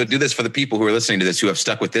do this. We'll do this for the people who are listening to this who have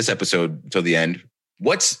stuck with this episode till the end.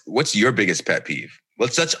 What's your biggest pet peeve?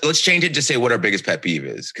 Let's change it to say what our biggest pet peeve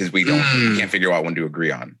is because we can't figure out one to agree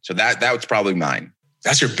on. So that was probably mine.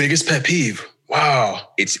 That's your biggest pet peeve. Wow.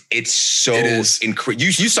 It's so incredible.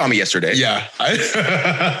 You saw me yesterday. Yeah.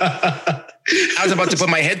 I was about to put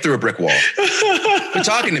my head through a brick wall. Quit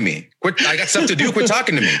talking to me. I got stuff to do. Quit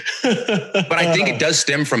talking to me. But I think it does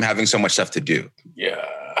stem from having so much stuff to do. Yeah.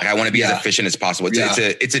 Like I want to be as efficient as possible.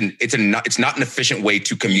 It's not an efficient way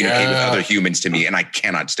to communicate with other humans to me, and I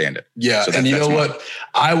cannot stand it. Yeah. So and you know what?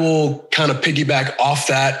 I will kind of piggyback off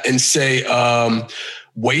that and say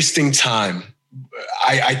wasting time.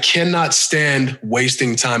 I cannot stand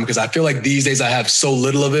wasting time because I feel like these days I have so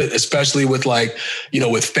little of it, especially with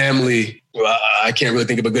with family. I can't really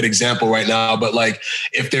think of a good example right now, but like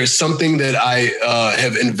if there's something that I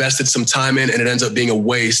have invested some time in and it ends up being a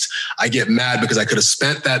waste, I get mad because I could have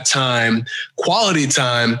spent that time, quality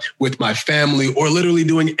time with my family or literally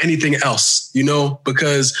doing anything else,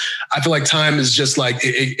 because I feel like time is just like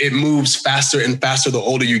it moves faster and faster the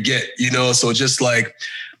older you get, so just like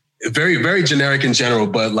very, very generic in general,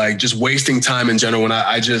 but like just wasting time in general. And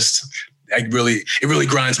it really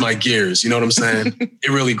grinds my gears. You know what I'm saying?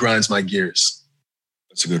 It really grinds my gears.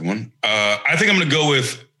 That's a good one. I think I'm going to go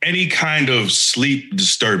with any kind of sleep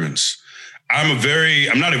disturbance. I'm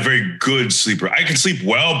not a very good sleeper. I can sleep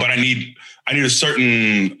well, but I need a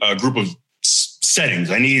certain group of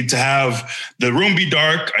settings. I need to have the room be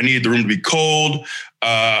dark. I need the room to be cold.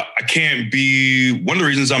 I can't be, one of the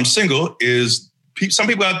reasons I'm single is some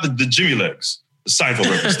people have the Jimmy legs, the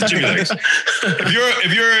Seinfeld reference, the Jimmy legs.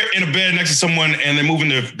 If you're in a bed next to someone and they're moving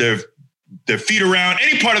their feet around,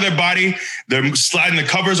 any part of their body, they're sliding the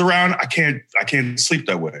covers around, I can't sleep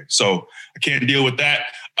that way. So I can't deal with that.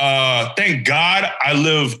 Thank God I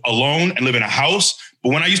live alone and live in a house.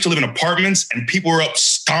 But when I used to live in apartments and people were up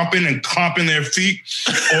stomping and clomping their feet,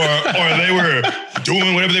 or they were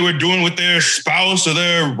doing whatever they were doing with their spouse or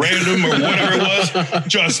their random or whatever it was,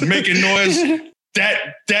 just making noise.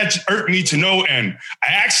 that irked me to no end.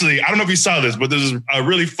 I don't know if you saw this, but there's a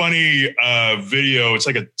really funny video. It's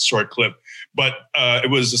like a short clip, but it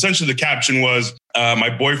was essentially the caption was my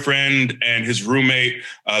boyfriend and his roommate,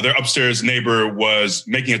 their upstairs neighbor was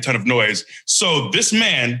making a ton of noise. So this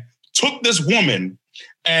man took this woman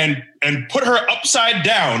and put her upside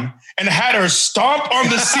down and had her stomp on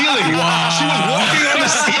the ceiling. Wow. She was walking on the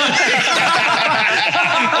ceiling.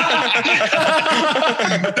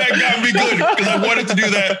 That got me good because I wanted to do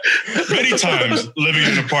that many times living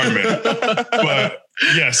in an apartment. But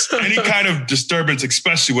yes, any kind of disturbance,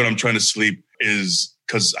 especially when I'm trying to sleep, is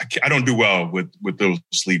because I don't do well with those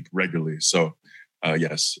sleep regularly. So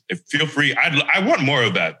yes, feel free. I want more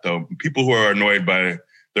of that though. People who are annoyed by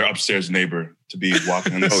their upstairs neighbor to be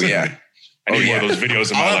walking on the ceiling. Yeah. I need more of those videos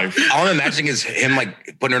in my life. All I'm imagining is him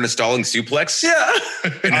like putting her in a stalling suplex. Yeah.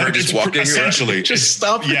 And her just walking. Essentially. Just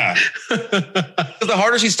stop. Yeah. The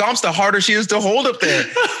harder she stomps, the harder she is to hold up there.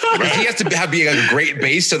 Right. He has to be a great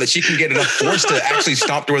base so that she can get enough force to actually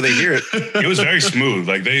stomp to where they hear it. It was very smooth.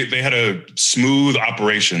 Like they had a smooth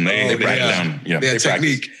operation. They had it down. Yeah. They had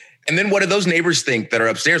technique. And then what do those neighbors think that are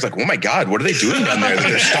upstairs? Like, oh my God, what are they doing down there?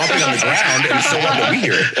 They're stomping on the ground and so loud that we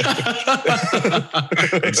hear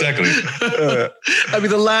it. Exactly. I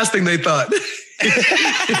mean, the last thing they thought.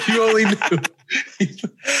 If you only knew.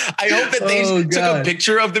 I hope that they took a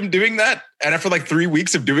picture of them doing that. And after like 3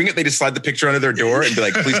 weeks of doing it, they just slide the picture under their door and be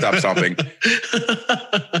like, please stop stomping.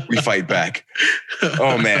 We fight back.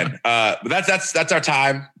 Oh man. But that's our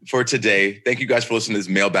time for today. Thank you guys for listening to this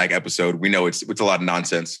mailbag episode. We know it's a lot of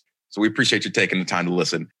nonsense. So we appreciate you taking the time to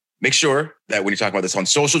listen. Make sure that when you talk about this on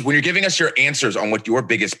socials, when you're giving us your answers on what your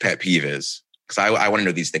biggest pet peeve is, because I want to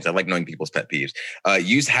know these things. I like knowing people's pet peeves.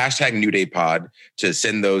 Use hashtag NewDayPod to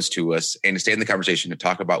send those to us and to stay in the conversation to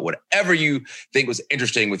talk about whatever you think was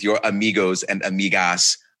interesting with your amigos and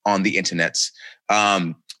amigas on the internets.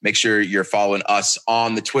 Make sure you're following us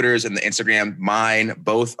on the Twitters and the Instagram. Mine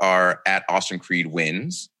both are at Austin Creed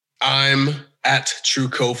Wins. I'm at True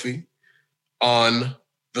Kofi on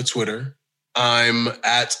the Twitter. I'm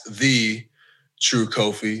at the True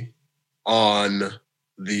Kofi on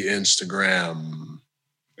the Instagram.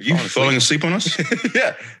 Are you falling asleep on us?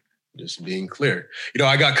 Yeah. Just being clear. You know,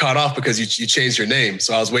 I got caught off because you changed your name.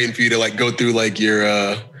 So I was waiting for you to like go through like your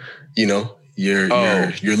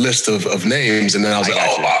your list of names. And then I was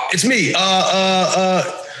it's me.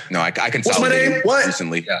 No, I consolidated. What's my name? What?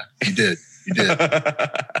 Recently. Yeah, you did.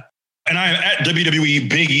 And I am at WWE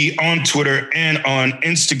Biggie on Twitter and on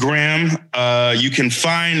Instagram. You can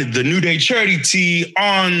find the New Day Charity Tee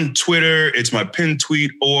on Twitter. It's my pinned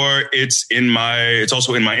tweet, or it's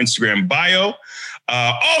also in my Instagram bio.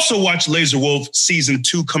 Also watch Laser Wolf Season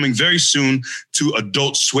 2 coming very soon to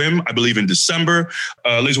Adult Swim, I believe in December.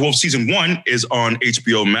 Laser Wolf Season 1 is on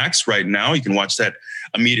HBO Max right now. You can watch that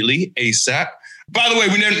immediately, ASAP. By the way,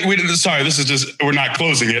 we didn't. Sorry, this is just, we're not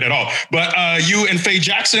closing it at all. But you and Faye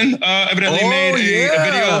Jackson evidently made a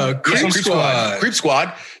video. Creep Squad. Creep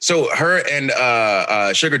Squad. So her and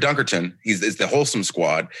Sugar Dunkerton, is the Wholesome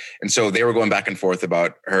Squad. And so they were going back and forth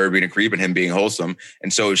about her being a creep and him being wholesome.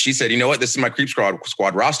 And so she said, you know what? This is my Creep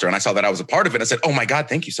Squad roster. And I saw that I was a part of it. I said, oh my God,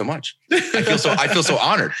 thank you so much. I feel so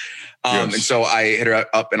honored. Yes. And so I hit her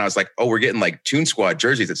up and I was like, oh, we're getting like Toon Squad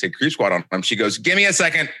jerseys that say Creep Squad on them. She goes, give me a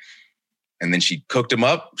second. And then she cooked them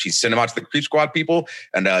up. She sent them out to the Creep Squad people.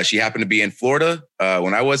 And she happened to be in Florida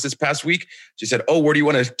when I was this past week. She said, oh, where do you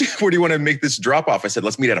want to make this drop off? I said,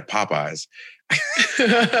 let's meet at a Popeyes.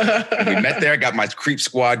 And we met there. I got my Creep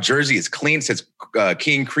Squad jersey. It's clean. It says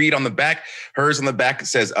King Creed on the back. Hers on the back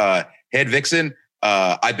says Head Vixen.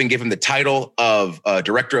 I've been given the title of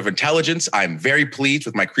Director of Intelligence. I'm very pleased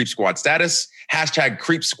with my Creep Squad status. Hashtag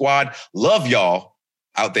Creep Squad. Love y'all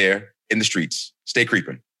out there in the streets. Stay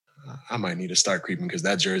creeping. I might need to start creeping because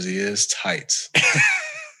that jersey is tight.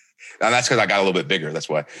 Now that's because I got a little bit bigger. That's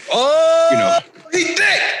why. Oh, he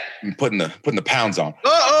thick. I'm putting the pounds on.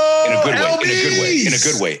 In a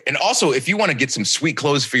good way. And also, if you want to get some sweet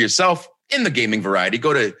clothes for yourself in the gaming variety,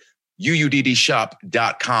 go to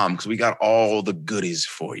uuddshop.com because we got all the goodies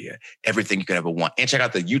for you. Everything you could ever want. And check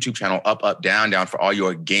out the YouTube channel, Up, Down for all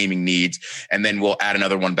your gaming needs. And then we'll add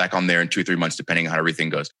another one back on there in 2 or 3 months, depending on how everything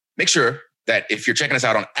goes. Make sure that if you're checking us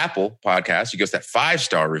out on Apple Podcasts, you give us that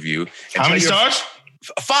 5-star review. How many stars?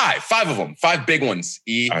 5 of them. 5 big ones.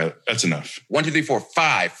 All right, that's enough. 1, 2, 3, 4,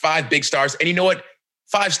 5. 5 big stars. And you know what?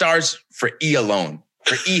 5 stars for E alone.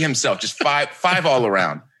 For E himself. Just 5 all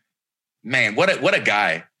around. Man, what a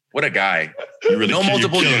guy. What a guy. You really no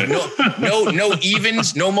multiples, no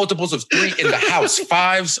evens, no multiples of 3 in the house.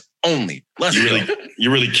 5s only.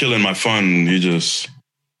 You're really killing my fun. You just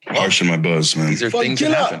harshing my buzz, man. These are things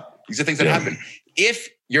that happen. if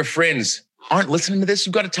your friends aren't listening to this,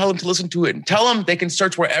 you've got to tell them to listen to it. And tell them they can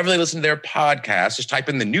search wherever they listen to their podcast. Just type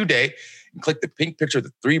in The New Day and click the pink picture with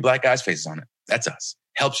the 3 black guys' faces on it. That's us.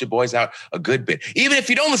 Helps you boys out a good bit. Even if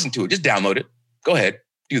you don't listen to it, just download it. Go ahead,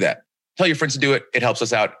 do that. Tell your friends to do it. It helps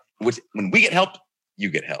us out. When we get helped, you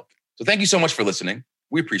get help. So thank you so much for listening.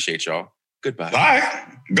 We appreciate y'all. Goodbye.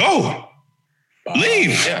 Bye. Go. Bye.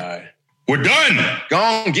 Leave. Bye. We're done. Go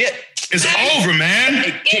on, get. It's over, man.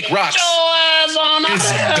 Hey, kick rocks. It's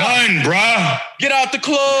done, bruh. Get out the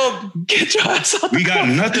club. Get your ass out. We got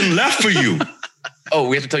nothing left for you. Oh,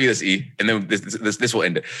 we have to tell you this, E, and then this will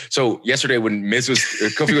end it. So yesterday when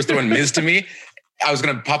Kofi was throwing Miz to me, I was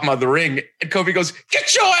going to pop him out of the ring, and Kofi goes,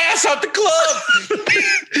 "Get your ass out the club."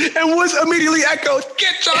 And was immediately echoed,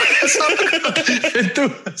 "Get your ass out the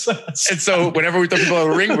club." And so whenever we throw people out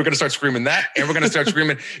of the ring, we're going to start screaming that, and we're going to start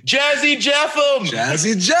screaming, "Jazzy Jeff him!"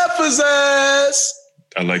 Jazzy Jeff his ass.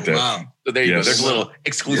 I like that. Wow. So there you go. There's a little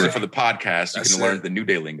exclusive for the podcast. You That's can learn the New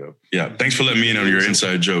Day lingo. Yeah. Thanks for letting me in on your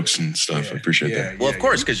inside jokes and stuff. I appreciate that. Well, of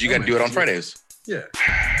course, because you got to do it on Fridays. Yeah.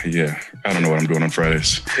 Yeah. I don't know what I'm doing on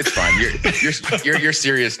Fridays. It's fine. You're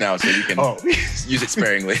serious now, so you can use it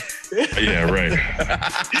sparingly. Yeah, right.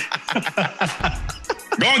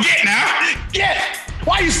 Go and get now. Get!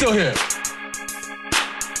 Why are you still here?